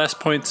share Blast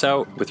Points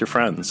out with your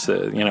friends.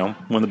 One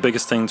of the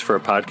biggest things for a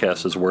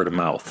podcast is word of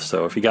mouth.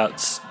 So if you got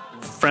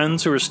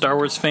friends who are Star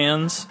Wars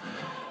fans,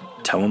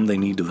 tell them they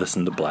need to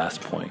listen to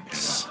Blast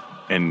Points.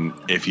 And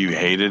if you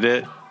hated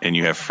it and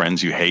you have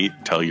friends you hate,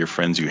 tell your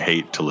friends you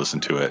hate to listen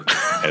to it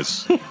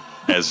as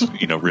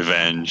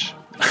revenge.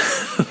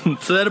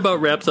 So that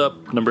about wraps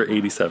up number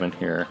 87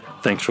 here.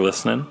 Thanks for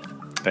listening.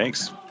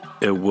 Thanks.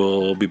 It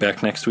will be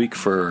back next week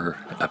for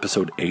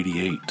episode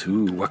 88.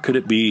 Ooh, what could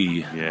it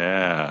be?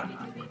 Yeah.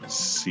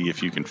 See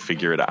if you can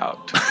figure it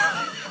out.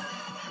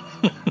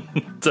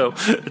 So,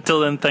 until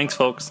then, thanks,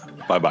 folks.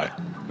 Bye-bye.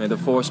 May the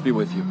Force be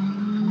with you.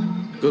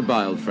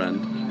 Goodbye, old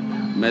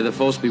friend. May the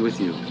Force be with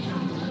you.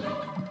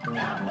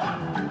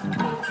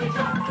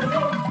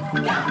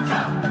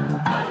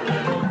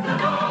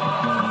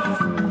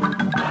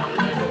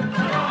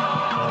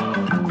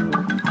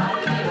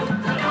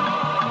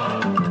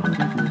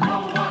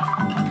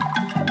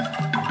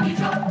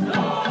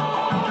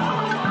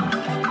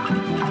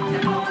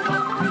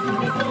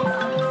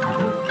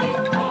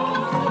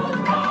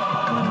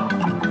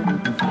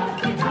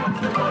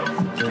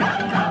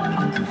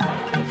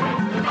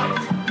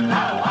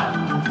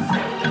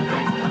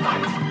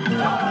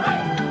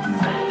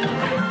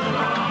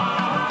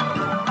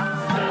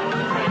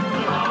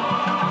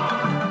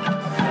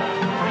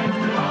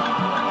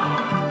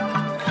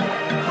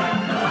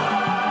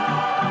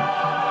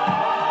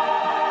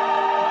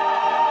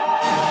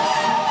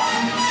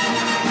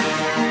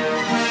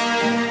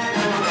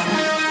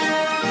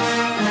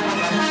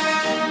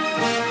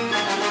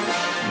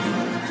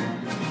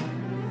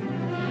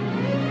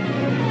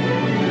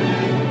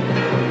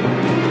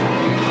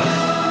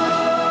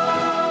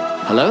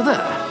 Hello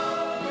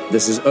there.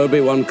 This is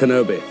Obi-Wan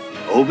Kenobi.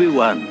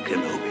 Obi-Wan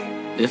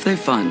Kenobi. If they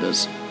find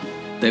us,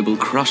 they will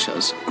crush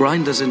us,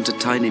 grind us into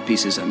tiny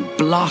pieces, and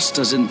blast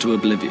us into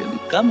oblivion.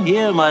 Come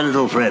here, my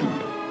little friend.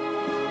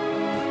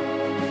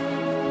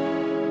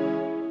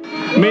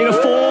 May the